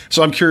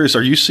 So I'm curious,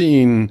 are you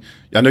seeing,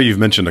 I know you've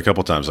mentioned a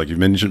couple times, like you've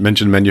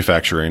mentioned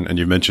manufacturing, and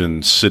you've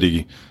mentioned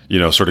city,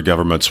 sort of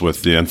governments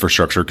with the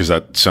infrastructure, because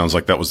that sounds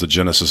like that was the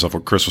genesis of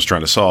what Chris was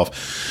trying to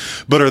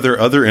solve. But are there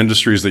other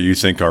industries that you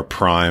think are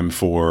prime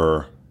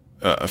for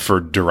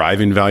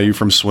deriving value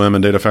from SWIM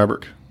and Data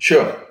Fabric?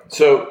 Sure.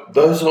 So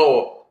those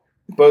are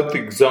both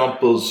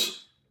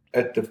examples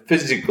at the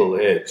physical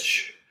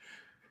edge.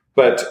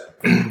 But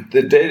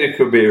the data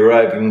could be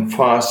arriving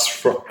fast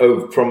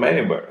from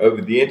anywhere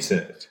over the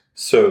internet.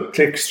 So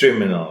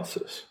clickstream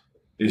analysis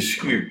is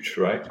huge,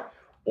 right?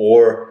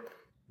 Or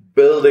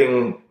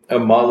building a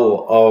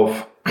model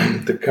of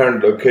the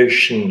current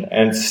location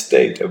and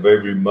state of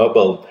every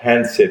mobile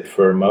handset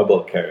for a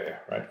mobile carrier,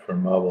 right? For a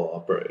mobile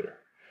operator,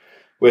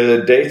 where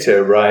the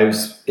data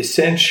arrives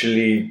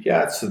essentially,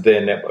 it's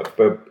their network,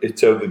 but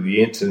it's over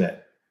the internet.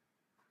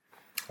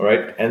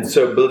 Right? And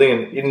so building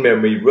an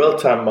in-memory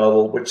real-time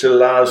model, which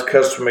allows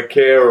customer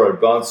care or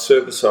advanced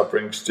service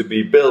offerings to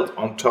be built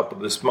on top of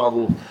this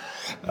model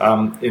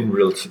in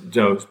real,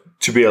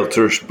 to be able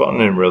to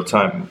respond in real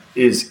time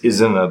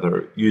is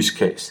another use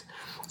case.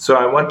 So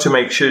I want to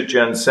make sure that you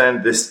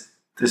understand this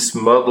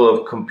model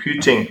of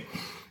computing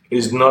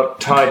is not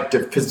tied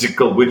to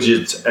physical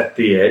widgets at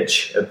the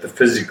edge, at the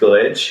physical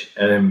edge,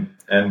 and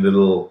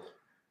little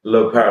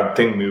low-powered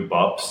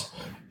thingamabobs.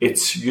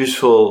 It's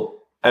useful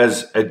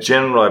as a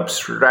general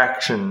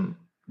abstraction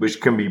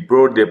which can be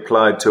broadly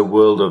applied to a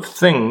world of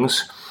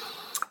things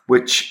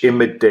which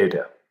emit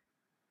data.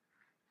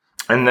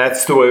 And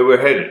that's the way we're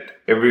headed.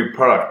 Every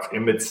product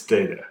emits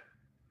data.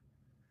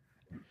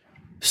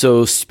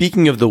 So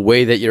speaking of the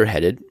way that you're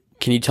headed,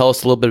 can you tell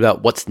us a little bit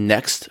about what's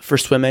next for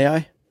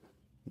SWIM.AI?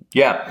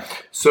 Yeah.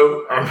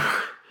 So,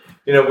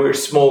 we're a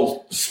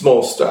small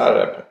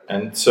startup.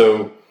 And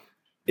so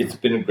it's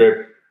been a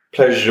great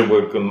pleasure to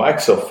work with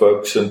Microsoft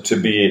folks and to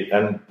be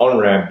an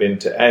on-ramp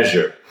into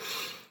Azure.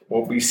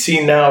 What we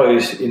see now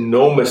is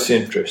enormous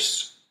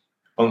interest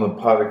on the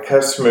part of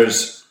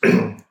customers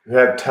who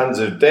have tons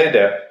of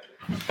data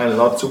and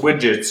lots of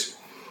widgets,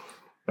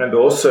 and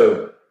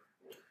also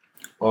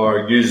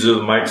are users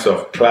of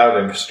Microsoft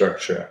Cloud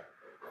infrastructure,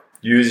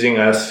 using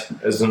us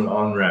as an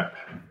on-ramp.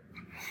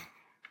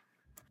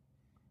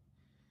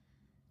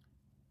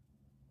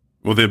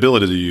 Well, the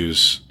ability to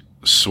use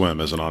SWIM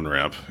as an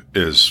on-ramp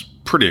is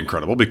pretty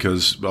incredible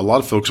because a lot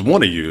of folks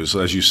want to use,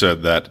 as you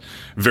said, that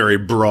very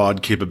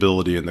broad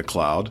capability in the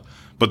cloud,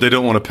 but they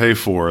don't want to pay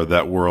for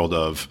that world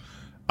of,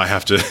 I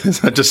have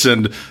to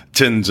send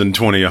tens and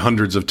 20,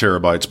 hundreds of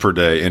terabytes per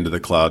day into the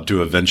cloud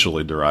to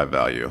eventually derive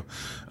value.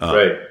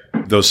 Right.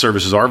 Those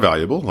services are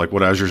valuable, like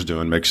what Azure's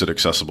doing makes it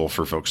accessible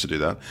for folks to do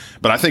that.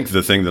 But I think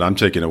the thing that I'm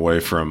taking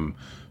away from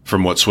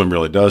what SWIM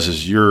really does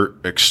is you're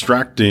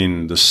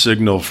extracting the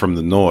signal from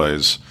the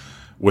noise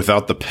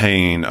without the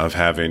pain of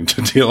having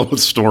to deal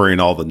with storing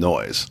all the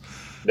noise.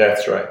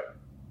 That's right.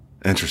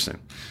 Interesting.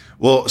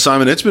 Well,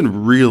 Simon, it's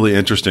been really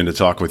interesting to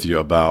talk with you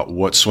about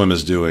what SWIM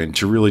is doing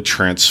to really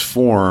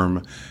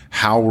transform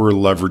how we're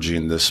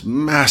leveraging this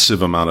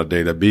massive amount of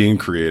data being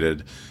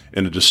created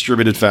in a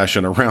distributed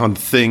fashion around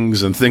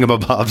things and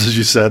thingamabobs, as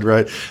you said,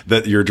 right?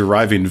 That you're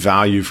deriving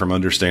value from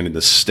understanding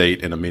the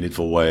state in a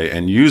meaningful way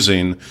and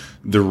using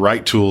the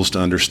right tools to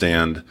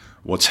understand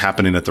what's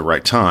happening at the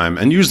right time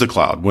and use the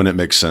cloud when it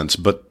makes sense,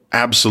 but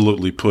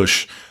absolutely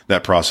push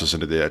that process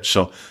into the edge.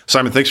 So,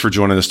 Simon, thanks for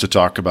joining us to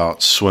talk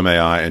about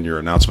SWIM.AI and your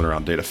announcement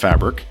around Data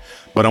Fabric.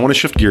 But I want to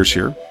shift gears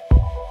here.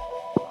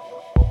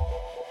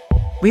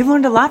 We've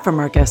learned a lot from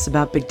our guests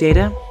about big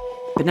data,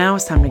 but now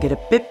it's time to get a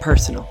bit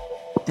personal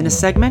in a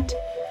segment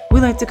we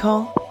like to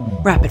call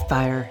Rapid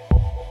Fire.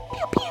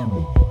 Pew,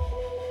 pew.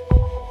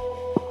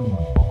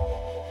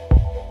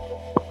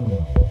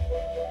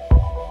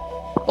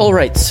 All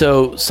right.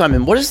 So,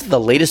 Simon, what is the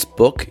latest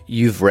book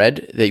you've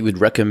read that you would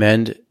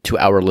recommend to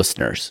our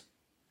listeners?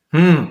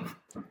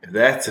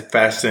 That's a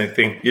fascinating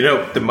thing.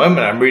 At the moment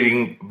I'm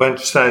reading a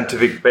bunch of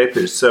scientific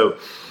papers, so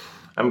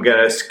I'm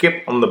going to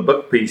skip on the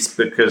book piece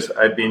because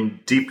I've been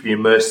deeply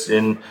immersed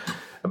in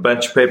a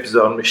bunch of papers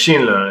on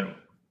machine learning.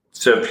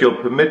 So if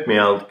you'll permit me,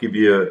 I'll give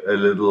you a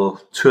little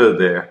tour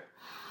there.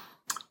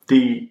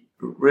 The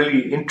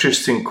really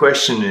interesting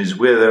question is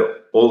whether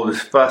all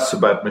this fuss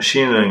about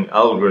machine learning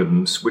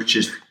algorithms, which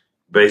is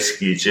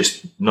basically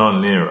just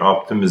nonlinear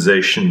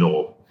optimization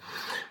or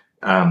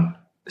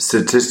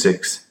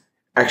statistics,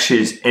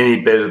 actually is any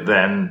better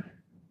than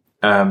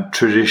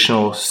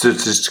traditional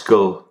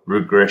statistical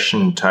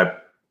regression type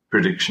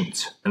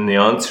predictions. And the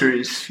answer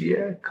is,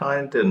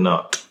 kind of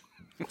not.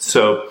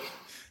 So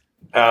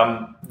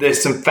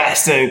there's some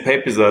fascinating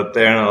papers out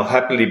there, and I'll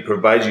happily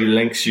provide you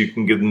links. You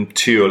can give them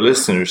to your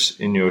listeners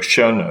in your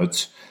show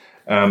notes.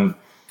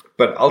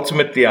 But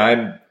ultimately,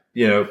 I'm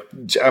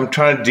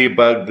trying to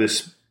debug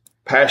this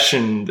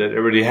passion that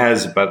everybody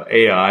has about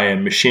AI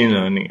and machine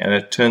learning. And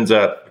it turns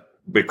out,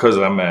 because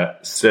I'm a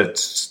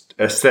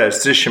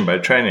statistician by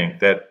training,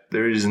 that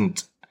there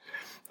isn't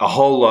a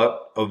whole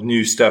lot of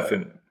new stuff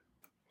in it.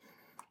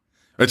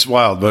 It's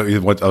wild, but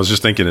what I was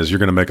just thinking is you're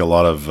going to make a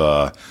lot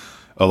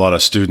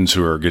of students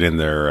who are getting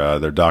their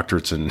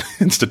doctorates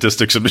in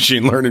statistics and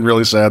machine learning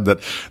really sad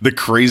that the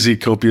crazy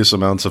copious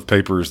amounts of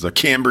papers, the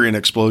Cambrian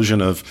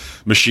explosion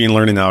of machine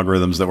learning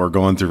algorithms that we're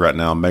going through right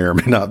now may or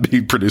may not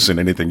be producing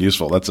anything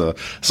useful. That's a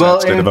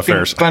sad state of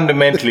affairs.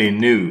 Fundamentally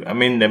new. I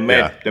mean, they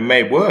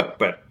may work,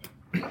 but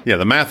yeah,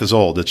 the math is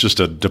old. It's just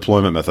a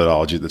deployment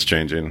methodology that's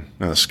changing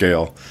on a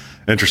scale.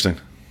 Interesting.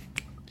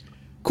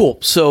 Cool.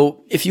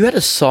 So if you had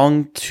a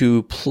song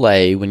to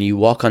play when you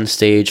walk on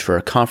stage for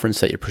a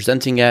conference that you're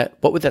presenting at,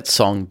 what would that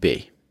song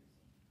be?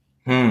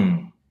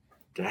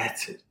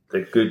 That's it. A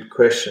good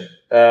question.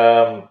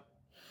 I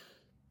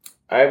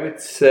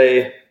would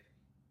say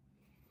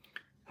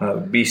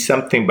be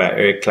something by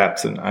Eric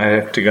Clapton. I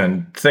have to go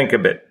and think a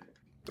bit.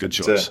 Good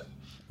choice.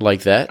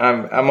 Like that?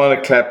 I'm on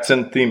a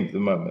Clapton theme at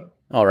the moment.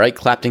 All right.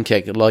 Clapton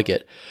kick. I like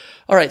it.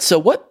 All right. So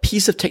what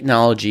piece of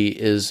technology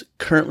is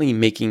currently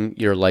making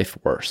your life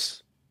worse?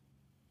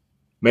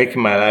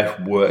 Making my life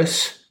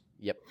worse?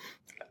 Yep.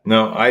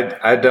 No,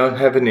 I don't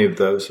have any of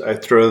those. I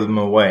throw them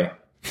away.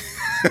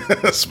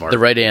 Smart. The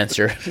right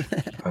answer.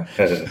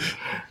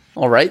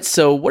 All right.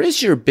 So what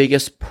is your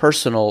biggest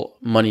personal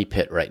money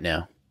pit right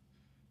now?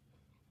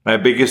 My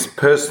biggest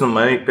personal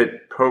money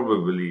pit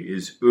probably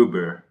is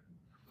Uber.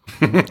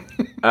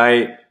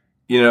 I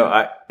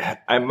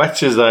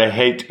much as I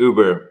hate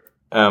Uber,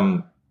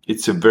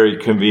 it's a very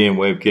convenient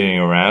way of getting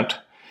around.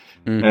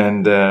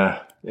 And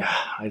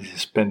I just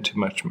spend too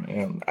much money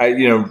on.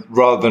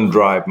 Rather than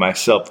drive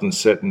myself and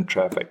sit in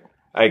traffic,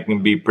 I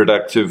can be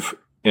productive,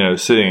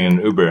 sitting in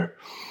Uber.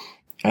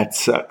 That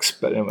sucks,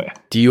 but anyway.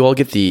 Do you all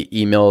get the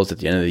emails at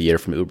the end of the year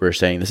from Uber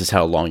saying this is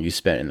how long you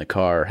spent in the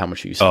car, how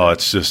much you spent? Oh,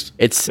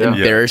 it's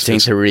embarrassing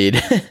to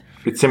read.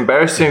 It's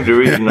embarrassing to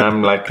read, and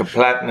I'm like a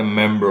platinum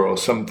member or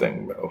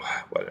something, but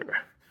whatever.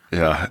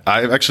 Yeah,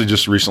 I actually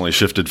just recently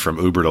shifted from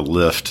Uber to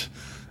Lyft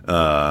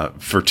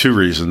for two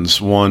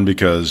reasons. One,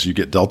 because you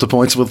get Delta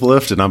points with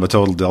Lyft, and I'm a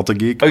total Delta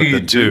geek. Oh,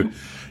 you do?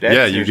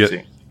 That's you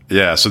get.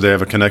 Yeah, so they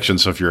have a connection.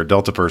 So if you're a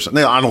Delta person,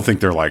 I don't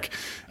think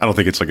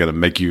it's like going to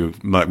make you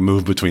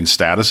move between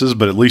statuses,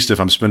 but at least if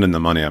I'm spending the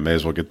money, I may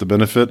as well get the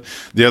benefit.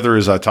 The other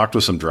is I talked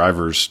with some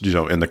drivers,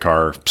 in the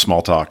car,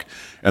 small talk,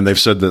 and they've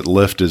said that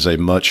Lyft is a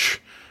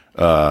much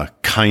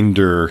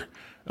kinder,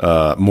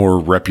 more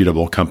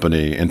reputable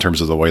company in terms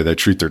of the way they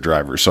treat their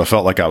drivers. So I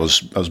felt like I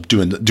was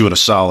doing a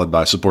solid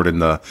by supporting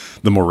the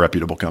more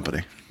reputable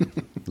company.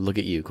 Look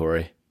at you,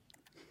 Corey.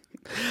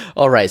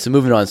 All right, so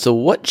moving on. So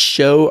what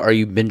show are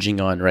you binging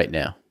on right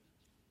now?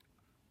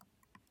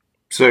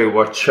 Sorry,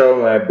 what show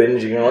am I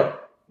binging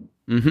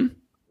on?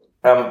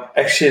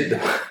 Actually,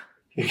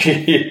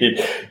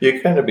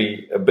 you're going to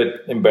be a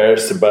bit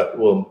embarrassed about.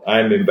 Well,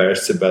 I'm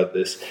embarrassed about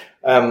this.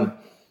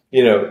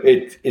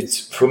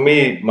 It's for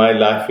me. My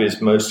life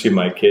is mostly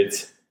my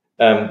kids,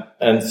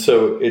 and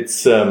so it's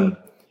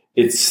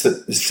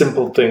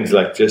simple things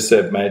like just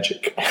that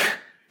magic.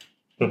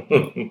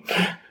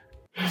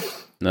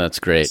 No, that's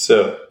great.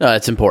 So no,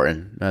 that's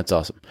important. That's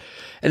awesome.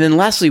 And then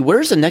lastly,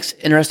 where's the next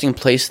interesting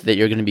place that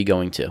you're going to be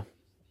going to?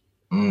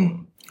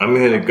 I'm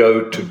going to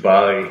go to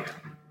Bali.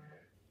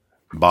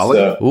 Bali?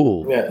 So,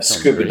 Ooh. Yeah,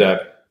 scuba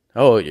diving.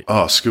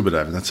 Oh, scuba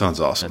diving. That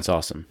sounds awesome. That's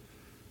awesome.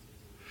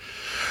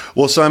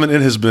 Well, Simon,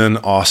 it has been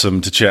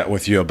awesome to chat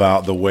with you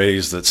about the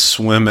ways that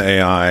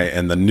SWIM.AI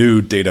and the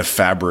new data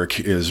fabric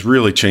is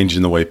really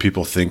changing the way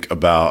people think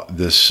about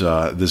this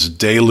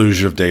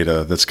deluge of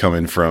data that's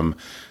coming from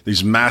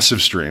these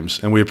massive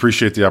streams. And we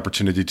appreciate the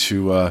opportunity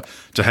to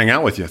hang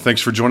out with you. Thanks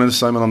for joining us,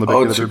 Simon, on the Big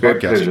Data It's a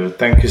Beard great podcast. pleasure.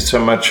 Thank you so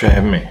much for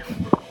having me.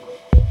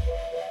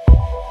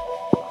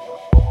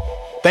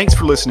 Thanks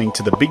for listening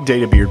to the Big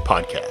Data Beard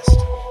podcast.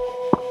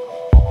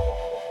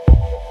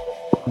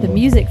 The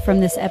music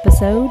from this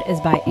episode is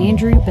by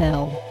Andrew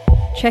Bell.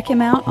 Check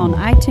him out on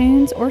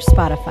iTunes or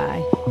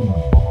Spotify.